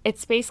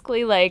it's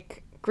basically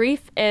like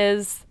grief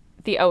is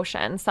the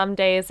ocean. Some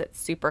days it's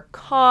super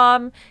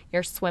calm,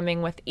 you're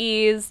swimming with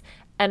ease,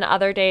 and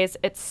other days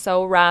it's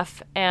so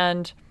rough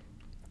and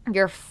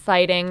you're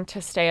fighting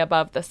to stay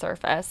above the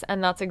surface.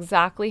 And that's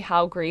exactly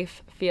how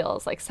grief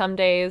feels. Like some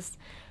days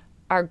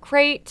are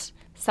great,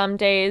 some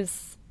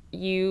days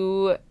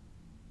you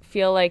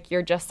feel like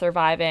you're just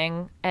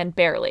surviving and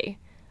barely.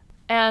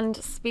 And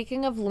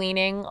speaking of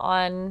leaning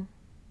on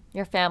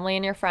your family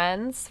and your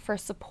friends for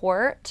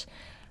support,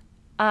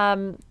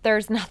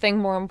 there's nothing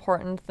more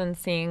important than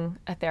seeing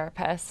a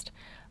therapist.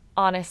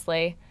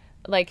 Honestly,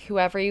 like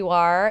whoever you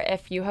are,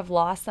 if you have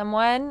lost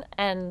someone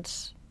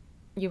and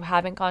you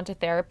haven't gone to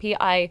therapy,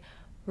 I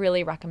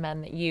really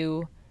recommend that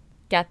you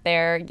get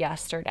there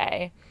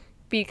yesterday,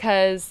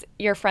 because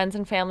your friends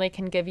and family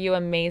can give you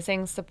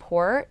amazing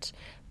support,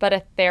 but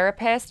a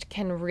therapist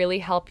can really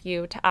help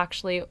you to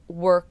actually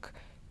work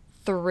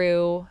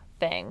through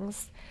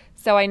things.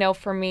 So I know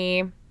for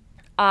me,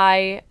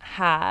 I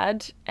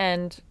had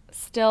and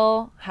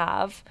still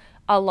have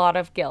a lot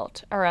of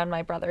guilt around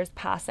my brother's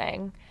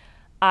passing.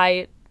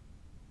 I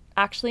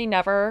actually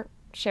never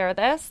share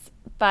this,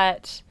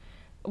 but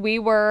we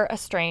were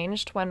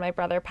estranged when my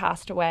brother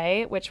passed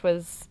away, which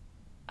was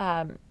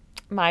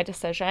my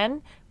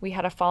decision. We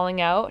had a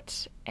falling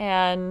out,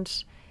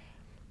 and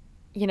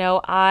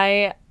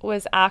I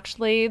was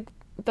actually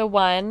the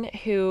one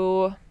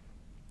who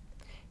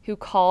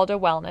called a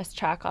wellness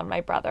check on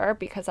my brother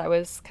because I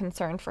was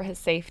concerned for his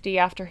safety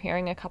after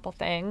hearing a couple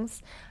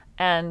things,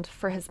 and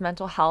for his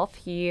mental health,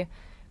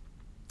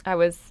 I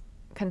was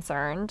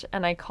concerned,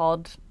 and I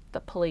called the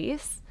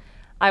police.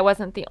 I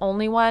wasn't the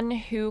only one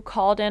who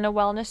called in a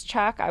wellness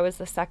check. I was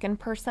the second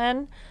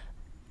person.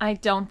 I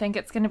don't think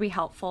it's going to be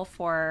helpful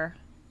for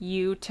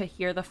you to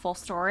hear the full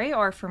story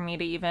or for me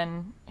to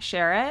even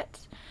share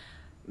it,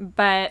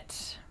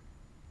 but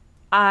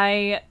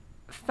I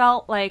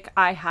felt like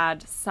I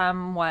had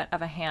somewhat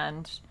of a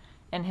hand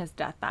in his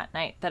death that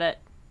night, that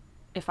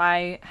if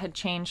I had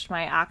changed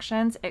my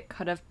actions, it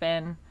could have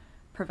been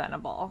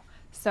preventable.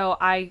 So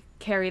I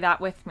carry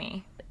that with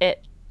me.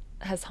 It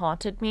has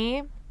haunted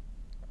me,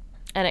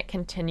 and it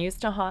continues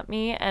to haunt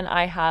me, and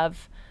I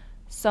have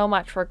so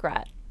much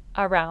regret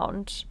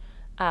around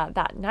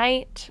that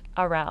night,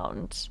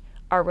 around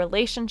our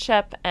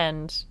relationship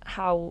and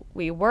how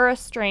we were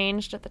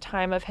estranged at the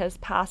time of his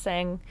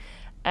passing.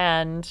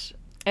 And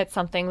it's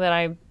something that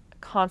I'm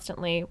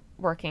constantly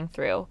working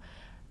through,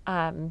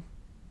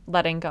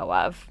 letting go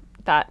of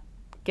that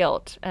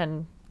guilt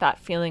and that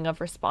feeling of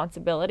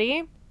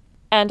responsibility.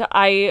 And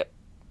I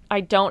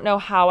don't know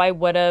how I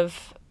would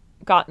have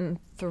gotten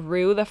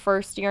through the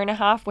first year and a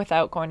half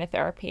without going to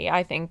therapy.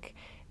 I think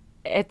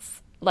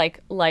it's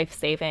like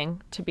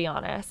life-saving, to be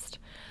honest,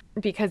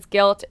 because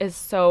guilt is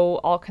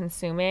so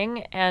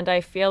all-consuming. And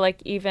I feel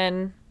like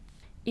even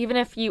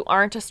if you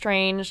aren't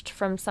estranged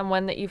from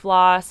someone that you've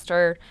lost,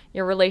 or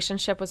your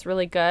relationship was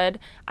really good,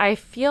 I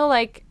feel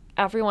like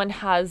everyone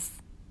has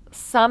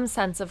some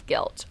sense of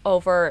guilt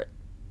over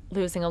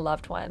losing a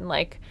loved one.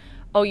 Like,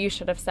 oh, you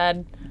should have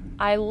said,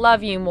 I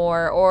love you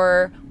more,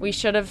 or we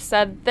should have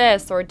said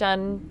this or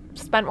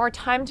spent more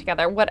time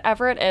together.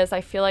 Whatever it is,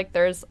 I feel like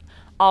there's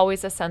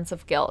always a sense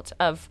of guilt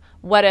of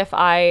what if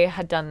I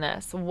had done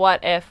this?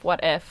 What if,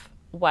 what if,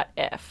 what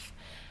if?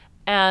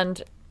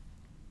 And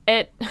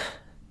it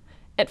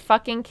it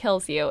fucking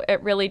kills you.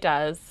 It really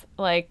does.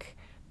 Like,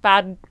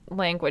 bad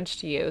language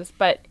to use,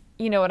 but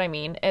you know what I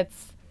mean.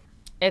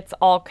 It's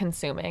all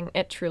consuming.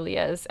 It truly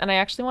is. And I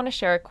actually want to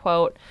share a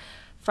quote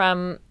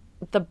from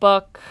the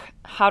book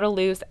How to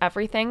Lose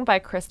Everything by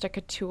Krista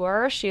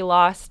Couture. She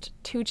lost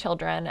 2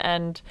 children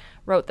and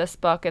wrote this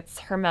book. It's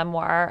her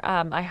memoir.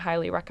 I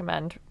highly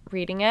recommend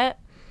reading it.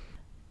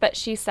 But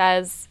she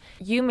says,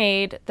 "You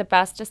made the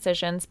best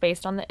decisions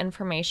based on the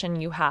information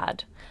you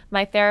had.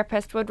 My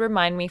therapist would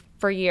remind me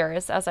for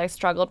years as I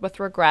struggled with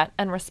regret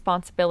and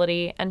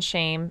responsibility and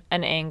shame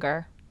and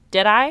anger.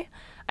 Did I?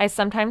 I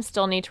sometimes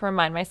still need to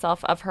remind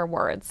myself of her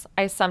words.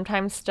 I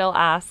sometimes still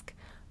ask,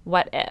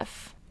 what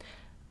if?"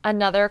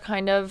 Another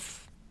kind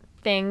of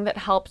thing that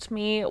helped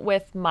me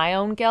with my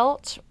own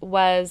guilt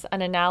was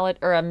an analogy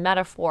or a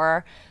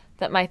metaphor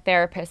that my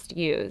therapist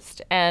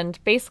used. And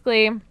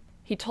basically,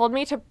 he told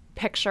me to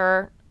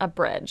picture a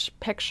bridge.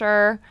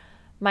 Picture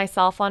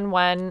myself on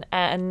one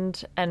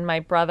end and my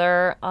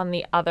brother on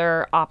the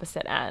other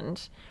opposite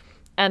end.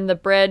 And the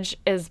bridge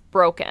is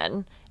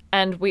broken.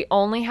 And we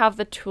only have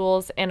the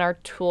tools in our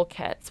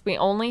toolkits. We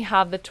only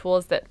have the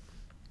tools that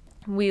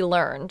we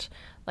learned,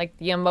 like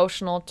the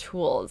emotional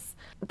tools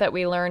that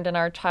we learned in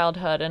our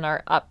childhood and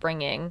our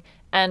upbringing.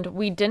 And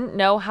we didn't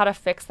know how to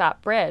fix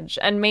that bridge.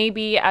 And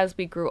maybe as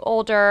we grew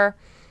older,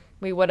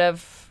 we would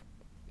have,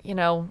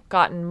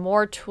 gotten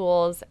more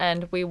tools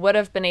and we would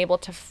have been able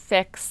to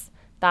fix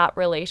that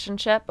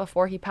relationship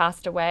before he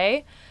passed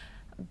away.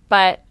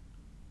 But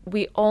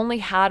we only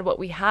had what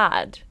we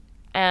had,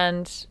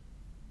 and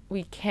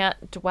we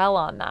can't dwell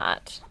on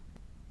that.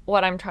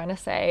 What I'm trying to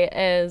say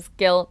is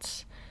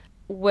guilt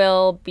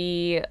will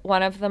be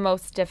one of the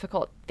most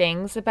difficult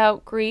things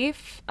about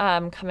grief,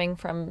 coming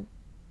from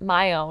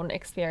my own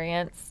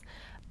experience.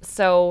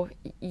 So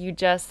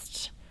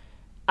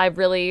I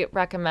really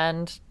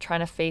recommend trying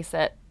to face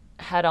it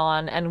head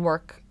on and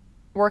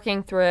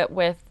working through it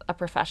with a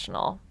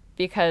professional,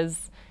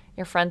 because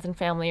your friends and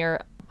family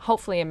are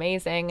hopefully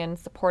amazing and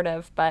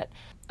supportive, but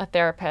a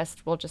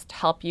therapist will just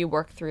help you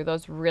work through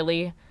those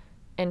really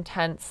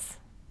intense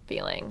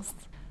feelings.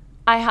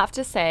 I have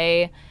to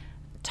say,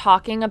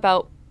 talking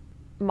about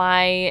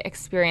my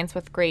experience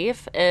with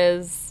grief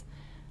is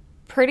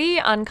pretty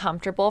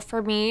uncomfortable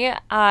for me.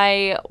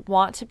 I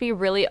want to be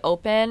really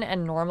open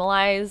and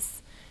normalize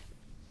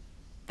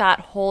that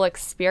whole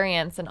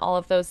experience and all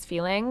of those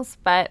feelings,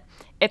 but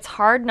it's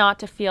hard not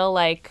to feel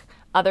like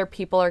other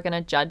people are going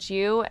to judge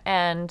you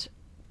and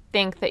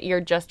think that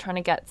you're just trying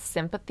to get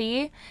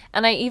sympathy.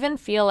 And I even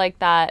feel like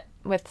that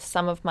with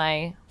some of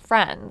my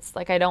friends.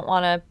 Like, I don't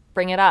want to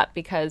bring it up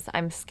because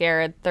I'm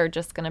scared they're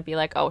just going to be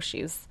like, oh,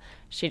 she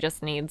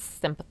just needs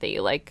sympathy.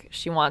 Like,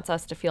 she wants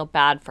us to feel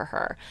bad for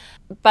her.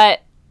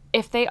 But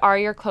if they are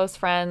your close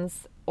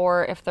friends,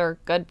 or if they're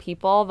good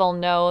people, they'll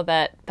know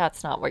that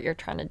that's not what you're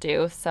trying to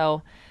do.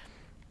 So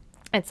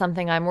it's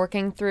something I'm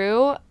working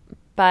through,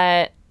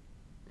 but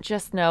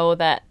just know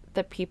that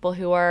the people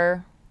who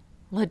are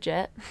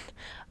legit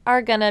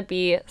are going to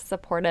be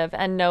supportive,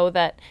 and know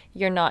that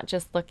you're not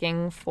just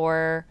looking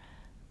for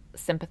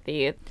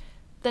sympathy.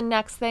 The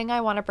next thing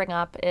I want to bring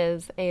up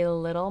is a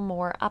little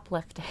more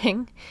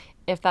uplifting,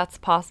 if that's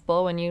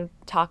possible when you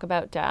talk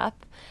about death.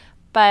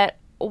 But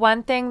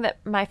one thing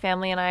that my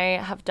family and I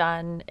have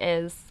done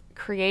is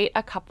create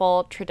a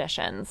couple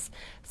traditions.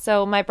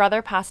 So my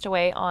brother passed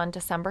away on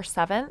December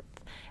 7th,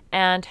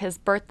 and his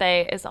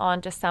birthday is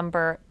on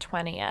December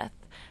 20th.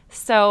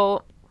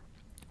 So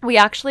we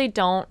actually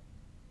don't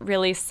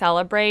really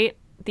celebrate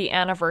the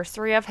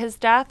anniversary of his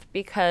death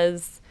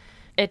because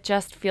it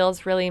just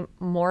feels really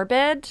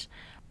morbid.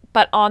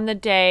 But on the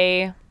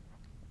day,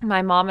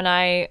 my mom and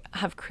I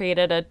have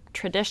created a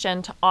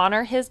tradition to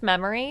honor his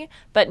memory,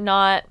 but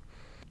not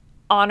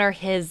honor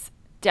his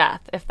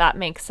death, if that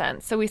makes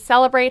sense. So we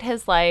celebrate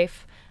his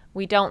life.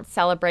 We don't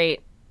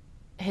celebrate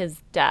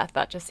his death.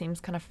 That just seems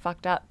kind of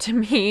fucked up to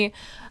me.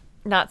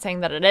 Not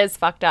saying that it is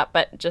fucked up,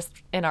 but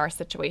just in our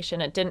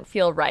situation, it didn't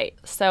feel right.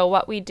 So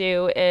what we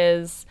do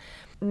is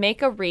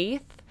make a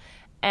wreath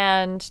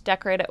and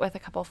decorate it with a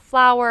couple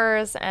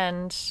flowers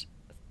and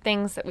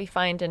things that we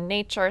find in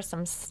nature,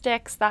 some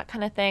sticks, that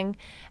kind of thing.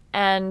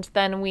 And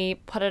then we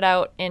put it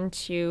out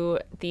into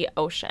the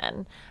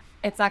ocean.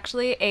 It's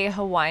actually a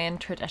Hawaiian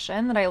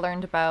tradition that I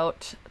learned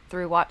about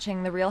through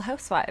watching The Real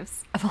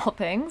Housewives, of all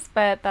things,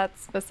 but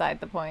that's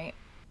beside the point.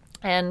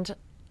 And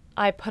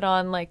I put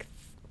on like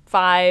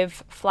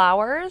 5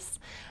 flowers,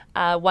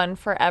 one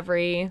for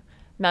every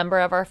member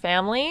of our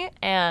family.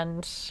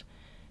 And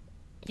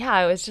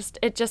yeah,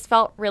 it just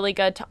felt really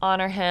good to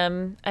honor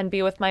him and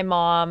be with my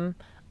mom.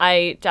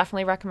 I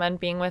definitely recommend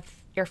being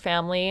with your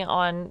family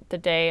on the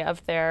day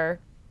of their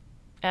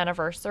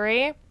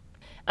anniversary.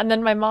 And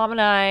then my mom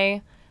and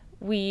I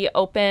We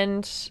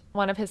opened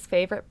one of his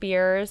favorite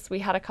beers. We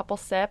had a couple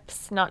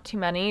sips, not too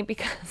many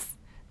because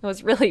it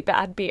was really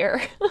bad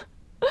beer.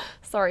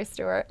 Sorry,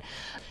 Stuart.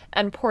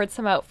 And poured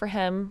some out for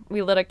him.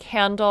 We lit a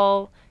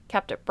candle,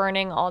 kept it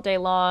burning all day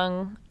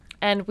long,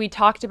 and we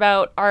talked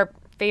about our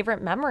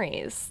favorite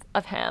memories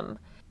of him.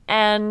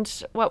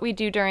 And what we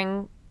do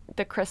during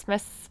the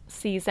Christmas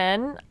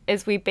season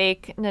is we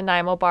bake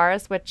Nanaimo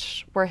bars,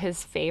 which were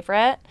his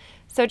favorite.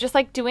 So just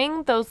like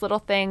doing those little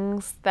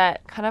things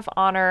that kind of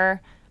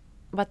honor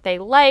what they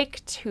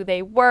liked, who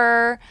they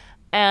were,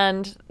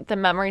 and the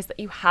memories that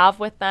you have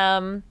with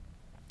them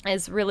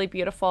is really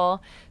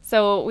beautiful.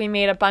 So we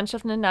made a bunch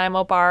of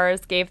Nanaimo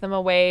bars, gave them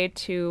away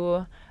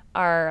to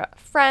our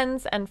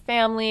friends and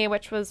family,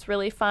 which was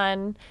really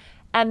fun.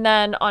 And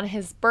then on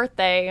his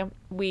birthday,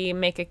 we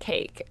make a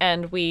cake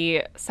and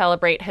we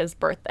celebrate his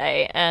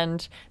birthday.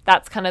 And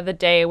that's kind of the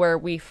day where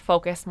we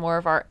focus more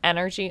of our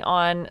energy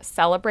on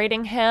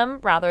celebrating him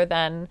rather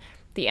than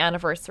the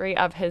anniversary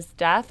of his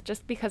death,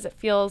 just because it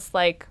feels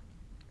like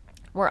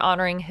we're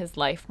honoring his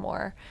life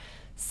more.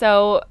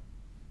 So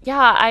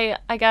yeah,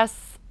 I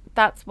guess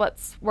that's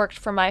what's worked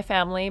for my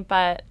family,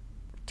 but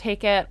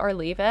take it or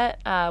leave it,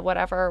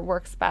 whatever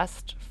works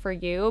best for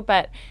you.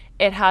 But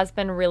it has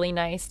been really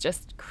nice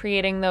just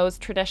creating those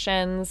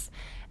traditions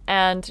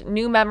and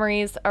new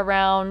memories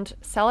around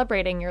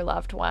celebrating your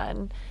loved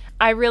one.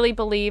 I really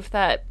believe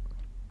that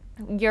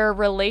your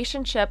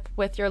relationship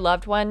with your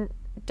loved one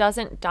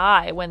doesn't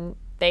die when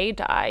they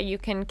die. You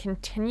can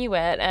continue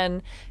it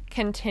and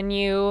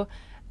continue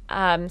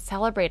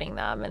celebrating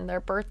them and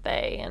their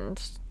birthday and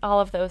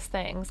all of those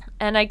things.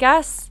 And I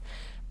guess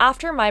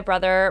after my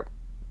brother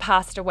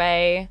passed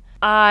away,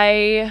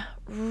 I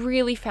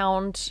really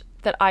found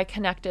that I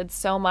connected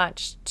so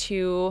much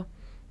to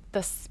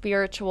the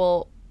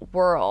spiritual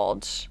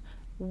world,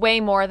 way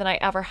more than I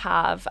ever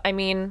have. I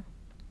mean,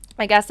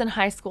 I guess in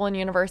high school and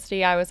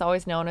university, I was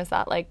always known as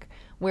that like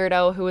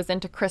weirdo who was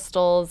into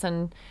crystals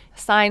and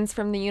signs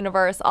from the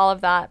universe, all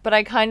of that. But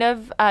I kind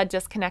of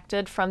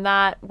disconnected from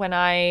that when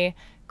I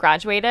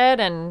graduated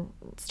and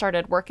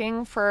started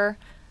working for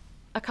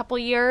a couple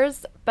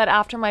years. But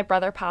after my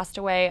brother passed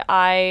away,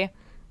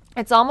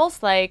 it's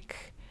almost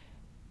like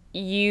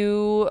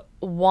you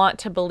want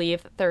to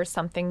believe that there's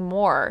something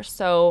more.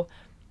 So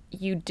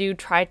you do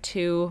try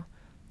to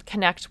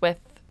connect with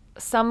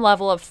some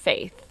level of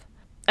faith.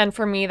 And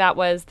for me, that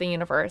was the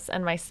universe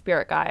and my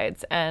spirit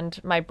guides and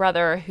my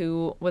brother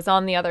who was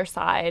on the other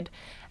side.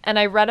 And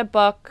I read a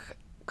book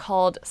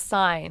called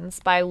Signs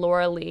by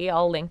Laura Lee.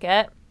 I'll link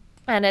it.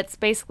 And it's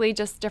basically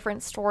just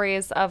different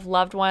stories of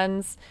loved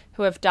ones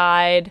who have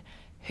died,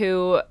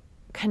 who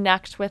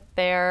connect with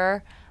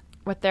their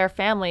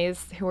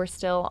families who are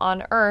still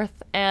on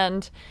earth.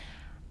 And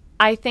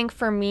I think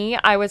for me,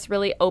 I was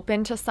really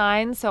open to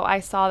signs, so I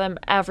saw them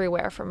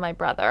everywhere from my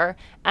brother.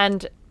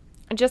 And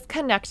just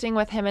connecting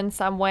with him in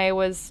some way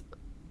was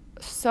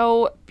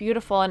so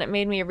beautiful, and it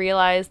made me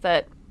realize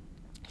that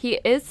he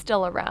is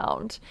still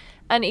around.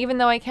 And even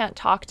though I can't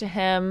talk to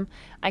him,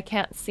 I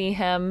can't see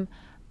him,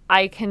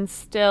 he can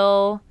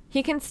still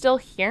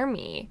hear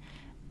me.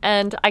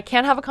 And I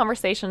can't have a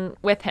conversation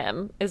with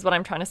him, is what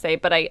I'm trying to say,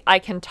 but I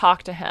can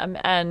talk to him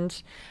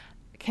and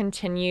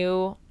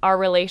continue our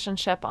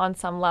relationship on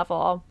some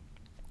level.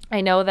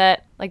 I know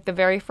that like the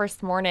very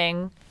first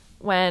morning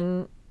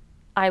when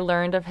I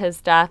learned of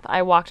his death,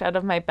 I walked out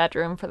of my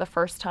bedroom for the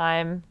first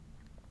time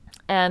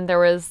and there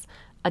was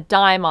a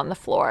dime on the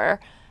floor.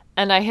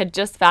 And I had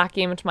just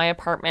vacuumed my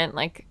apartment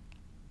like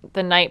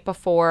the night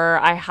before.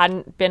 I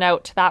hadn't been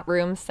out to that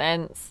room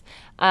since.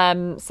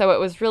 So it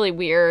was really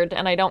weird,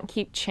 and I don't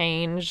keep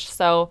change.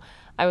 So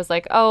I was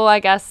like, oh, I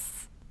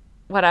guess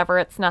whatever,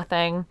 it's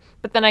nothing.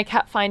 But then I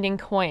kept finding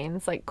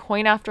coins, like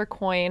coin after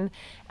coin.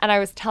 And I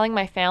was telling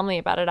my family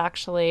about it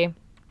actually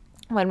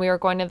when we were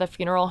going to the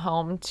funeral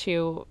home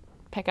to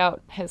pick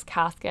out his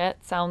casket.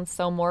 Sounds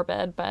so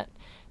morbid, but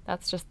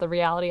that's just the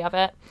reality of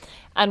it.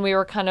 And we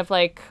were kind of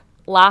like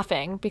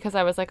laughing because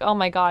I was like, oh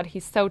my God,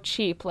 he's so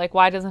cheap. Like,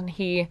 why doesn't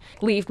he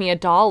leave me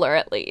 $1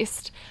 at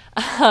least?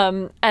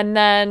 And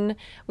then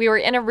we were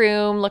in a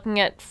room looking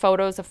at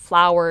photos of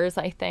flowers,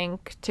 I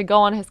think, to go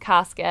on his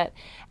casket.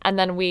 And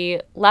then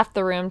we left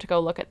the room to go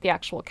look at the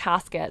actual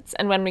caskets.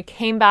 And when we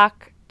came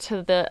back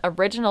to the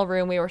original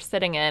room we were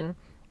sitting in,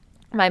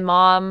 my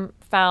mom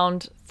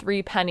found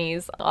 3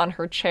 pennies on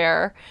her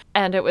chair.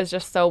 And it was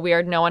just so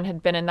weird. No one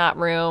had been in that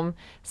room.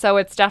 So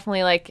it's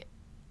definitely like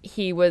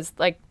he was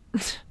like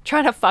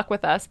trying to fuck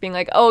with us, being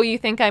like, oh, you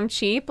think I'm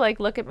cheap?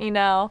 Like, look at me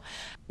now.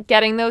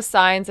 Getting those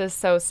signs is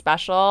so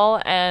special,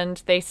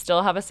 and they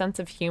still have a sense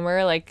of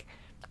humor. Like,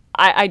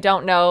 I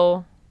don't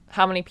know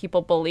how many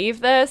people believe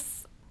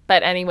this,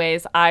 but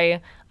anyways, I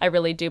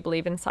really do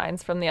believe in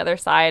signs from the other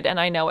side, and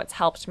I know it's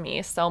helped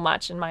me so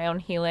much in my own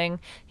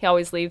healing. He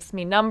always leaves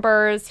me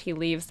numbers. He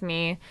leaves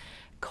me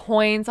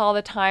coins all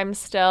the time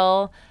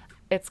still.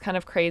 It's kind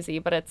of crazy,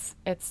 but it's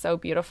so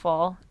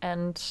beautiful,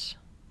 and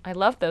I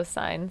love those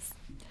signs.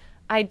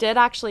 I did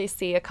actually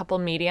see a couple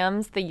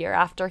mediums the year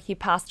after he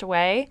passed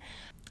away,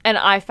 and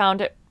I found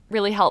it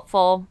really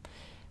helpful.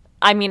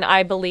 I mean,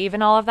 I believe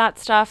in all of that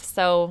stuff,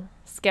 so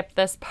skip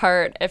this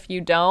part if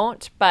you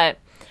don't, but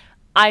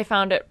I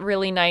found it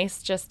really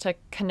nice just to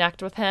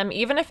connect with him,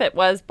 even if it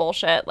was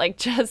bullshit, like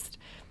just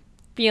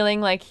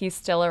feeling like he's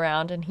still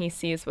around and he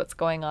sees what's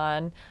going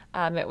on.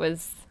 It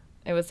was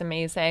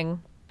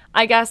amazing.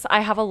 I guess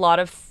I have a lot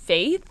of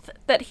faith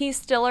that he's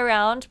still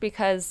around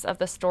because of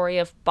the story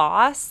of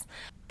Boss.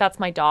 That's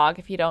my dog,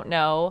 if you don't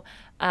know.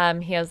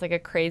 He has like a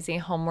crazy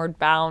homeward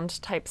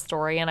bound type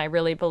story, and I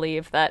really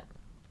believe that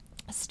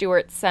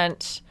Stuart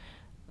sent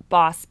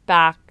Boss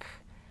back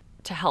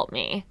to help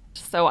me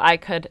so I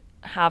could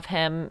have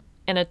him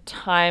in a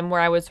time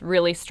where I was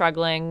really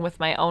struggling with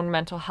my own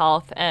mental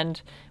health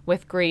and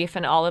with grief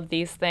and all of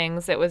these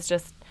things. It was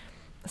just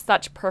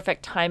such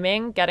perfect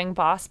timing getting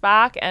Boss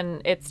back,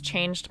 and it's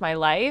changed my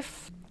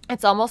life.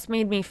 It's almost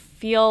made me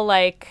feel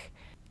like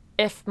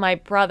if my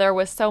brother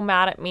was so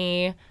mad at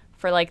me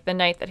for like the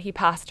night that he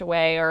passed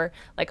away, or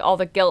like all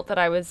the guilt that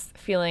I was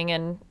feeling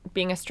and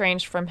being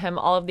estranged from him,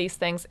 all of these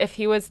things, if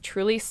he was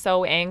truly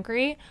so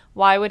angry,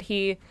 why would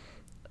he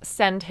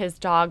send his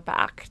dog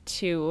back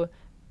to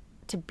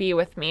be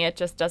with me? It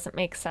just doesn't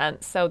make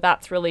sense. So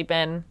that's really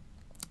been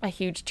a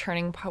huge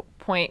turning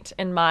point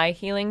in my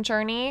healing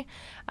journey.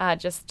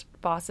 Just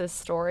Boss's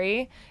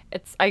story.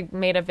 I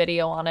made a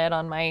video on it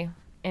on my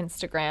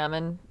Instagram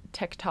and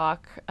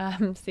TikTok,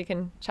 so you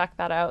can check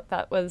that out.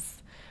 That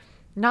was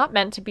not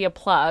meant to be a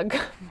plug,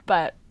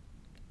 but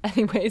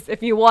anyways,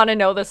 if you want to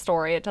know the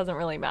story, it doesn't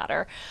really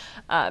matter.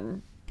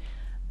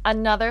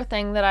 Another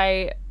thing that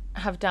I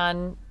have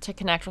done to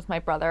connect with my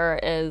brother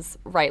is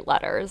write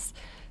letters.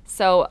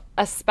 So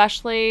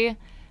especially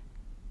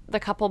the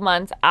couple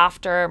months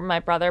after my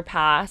brother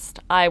passed,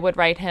 I would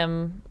write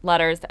him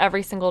letters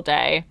every single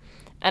day.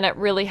 And it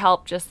really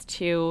helped just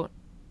to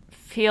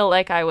feel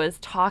like I was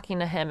talking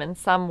to him in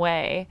some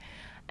way.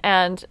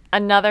 And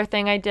another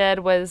thing I did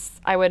was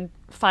I would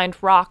find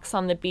rocks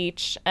on the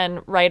beach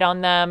and write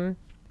on them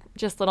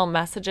just little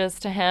messages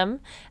to him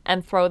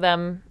and throw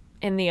them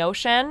in the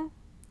ocean.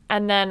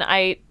 And then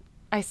I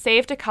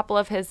saved a couple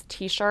of his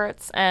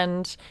t-shirts,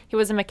 and he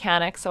was a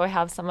mechanic, so I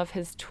have some of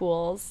his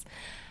tools.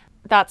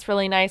 That's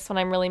really nice when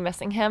I'm really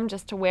missing him,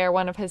 just to wear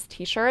one of his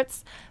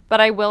t-shirts.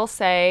 But I will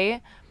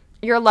say,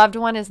 your loved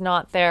one is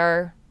not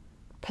their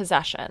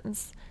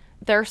possessions.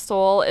 Their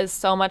soul is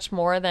so much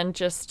more than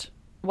just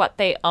what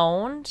they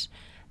owned.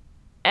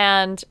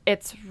 And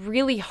it's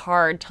really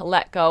hard to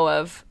let go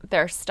of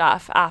their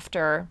stuff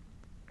after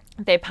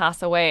they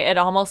pass away. It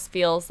almost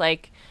feels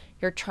like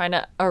you're trying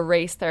to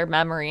erase their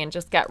memory and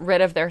just get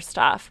rid of their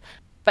stuff.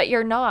 But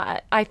you're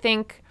not. I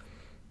think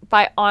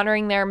by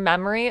honoring their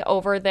memory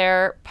over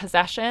their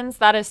possessions,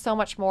 that is so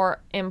much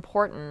more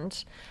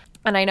important.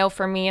 And I know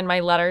for me in my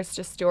letters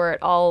to Stuart,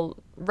 I'll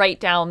write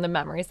down the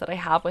memories that I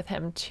have with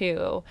him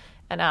too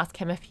and ask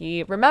him if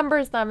he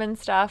remembers them and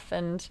stuff.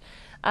 And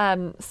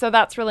so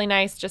that's really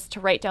nice, just to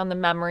write down the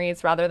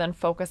memories rather than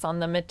focus on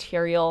the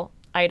material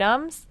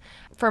items.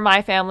 For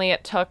my family,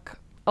 it took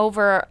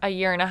over a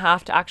year and a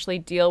half to actually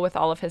deal with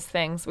all of his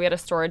things. We had a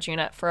storage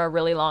unit for a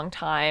really long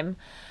time,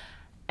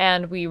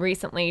 and we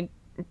recently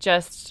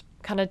just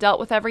kind of dealt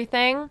with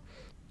everything.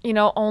 You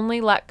know,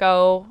 only let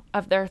go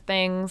of their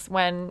things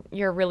when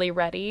you're really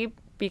ready,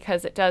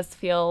 because it does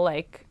feel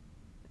like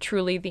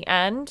truly the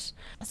end.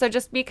 So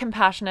just be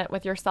compassionate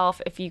with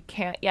yourself if you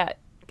can't yet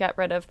get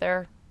rid of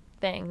their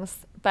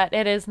things. But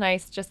it is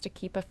nice just to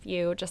keep a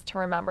few, just to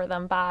remember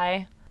them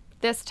by.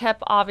 This tip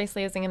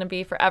obviously isn't going to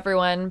be for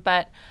everyone,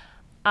 but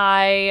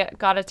I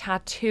got a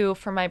tattoo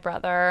for my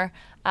brother,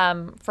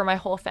 for my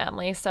whole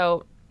family.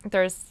 So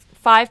there's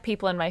 5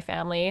 people in my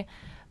family,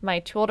 my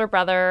 2 older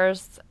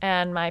brothers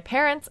and my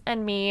parents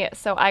and me.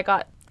 So I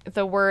got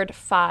the word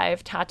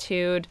 5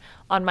 tattooed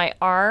on my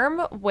arm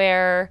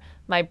where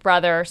my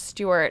brother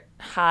Stuart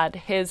had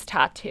his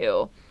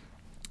tattoo.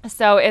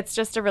 So it's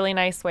just a really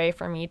nice way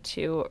for me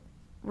to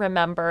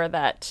remember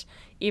that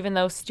even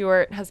though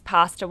Stuart has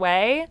passed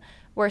away,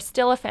 we're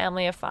still a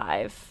family of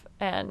 5.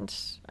 And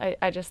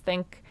I just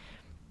think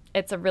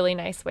it's a really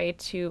nice way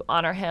to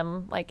honor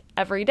him like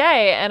every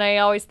day. And I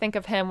always think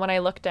of him when I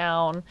look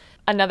down.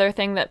 Another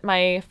thing that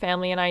my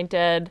family and I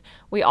did,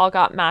 we all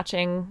got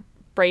matching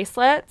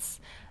bracelets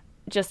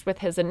just with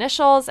his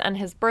initials and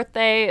his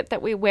birthday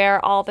that we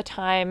wear all the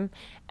time.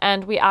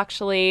 And we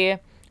actually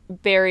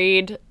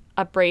buried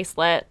a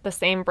bracelet, the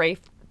same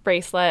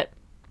bracelet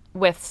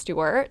with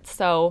Stuart.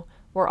 So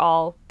we're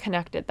all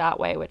connected that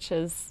way,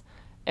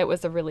 it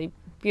was a really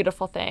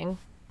beautiful thing.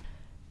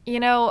 You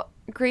know,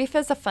 grief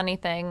is a funny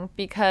thing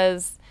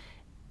because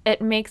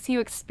it makes you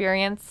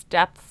experience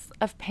depths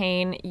of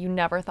pain you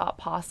never thought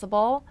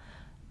possible.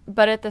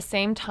 But at the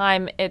same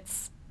time,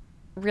 it's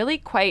really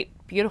quite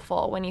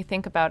beautiful when you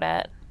think about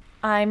it.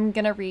 I'm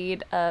going to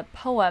read a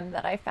poem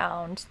that I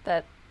found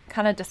that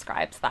kind of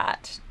describes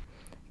that.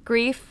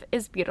 Grief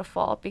is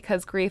beautiful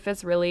because grief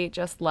is really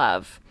just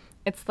love.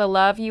 It's the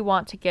love you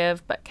want to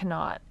give but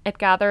cannot. It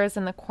gathers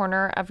in the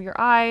corner of your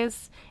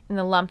eyes, in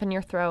the lump in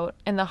your throat,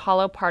 in the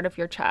hollow part of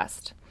your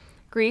chest.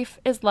 Grief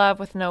is love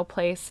with no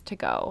place to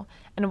go.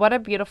 And what a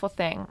beautiful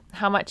thing,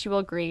 how much you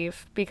will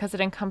grieve, because it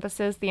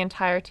encompasses the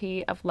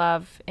entirety of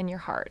love in your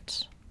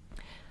heart.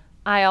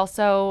 I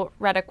also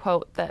read a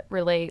quote that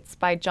relates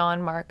by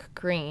John Mark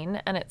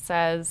Green, and it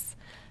says,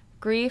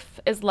 "Grief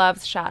is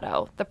love's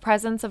shadow, the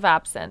presence of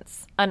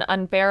absence, an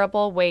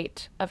unbearable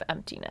weight of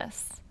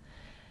emptiness."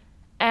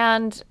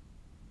 And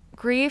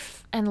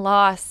grief and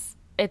loss,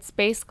 it's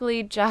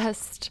basically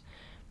just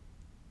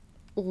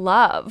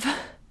love.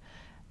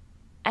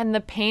 And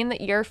the pain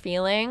that you're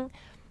feeling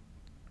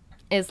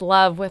is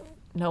love with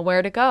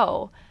nowhere to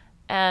go.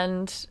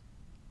 And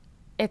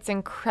it's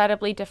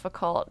incredibly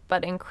difficult,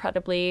 but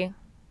incredibly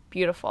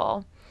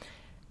beautiful.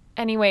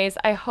 Anyways,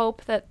 I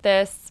hope that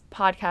this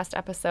podcast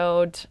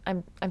episode,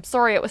 I'm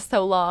sorry it was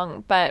so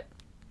long, but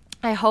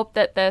I hope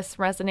that this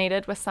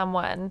resonated with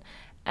someone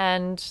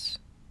and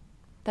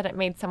that it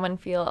made someone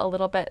feel a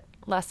little bit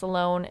less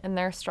alone in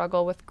their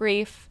struggle with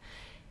grief,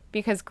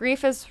 because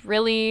grief is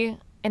really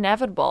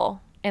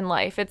inevitable in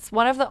life. It's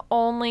one of the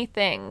only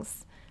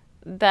things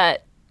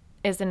that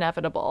is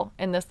inevitable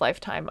in this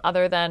lifetime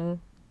other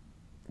than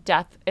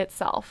death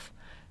itself.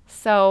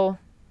 So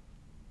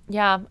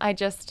yeah,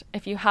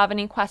 if you have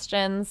any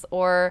questions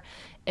or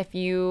if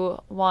you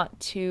want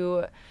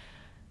to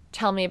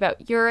tell me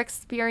about your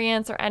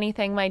experience or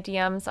anything, my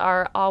DMs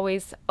are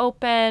always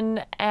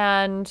open.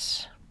 And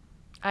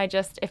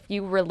if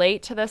you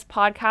relate to this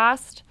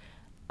podcast,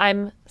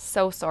 I'm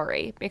so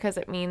sorry, because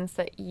it means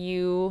that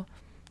you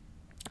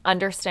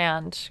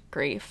understand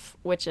grief,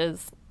 which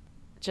is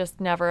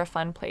just never a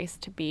fun place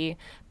to be.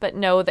 But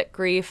know that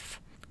grief,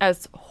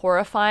 as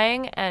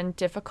horrifying and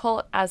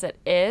difficult as it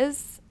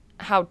is,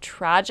 how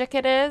tragic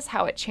it is,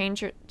 how it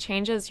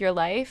changes your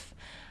life,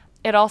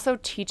 it also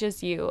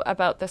teaches you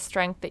about the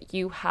strength that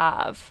you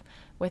have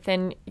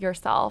within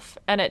yourself,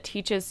 and it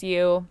teaches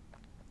you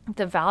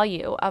the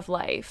value of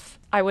life.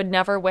 I would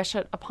never wish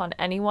it upon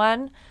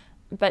anyone,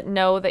 but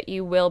know that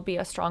you will be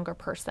a stronger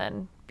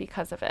person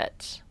because of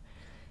it.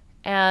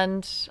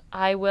 And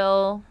I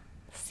will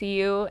see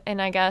you in,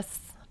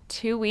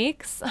 2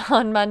 weeks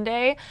on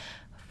Monday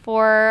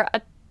for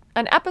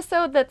an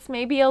episode that's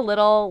maybe a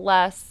little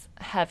less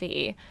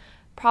heavy.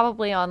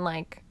 Probably on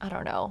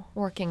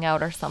working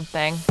out or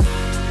something.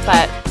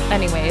 But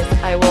anyways,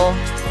 I will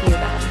see you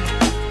then.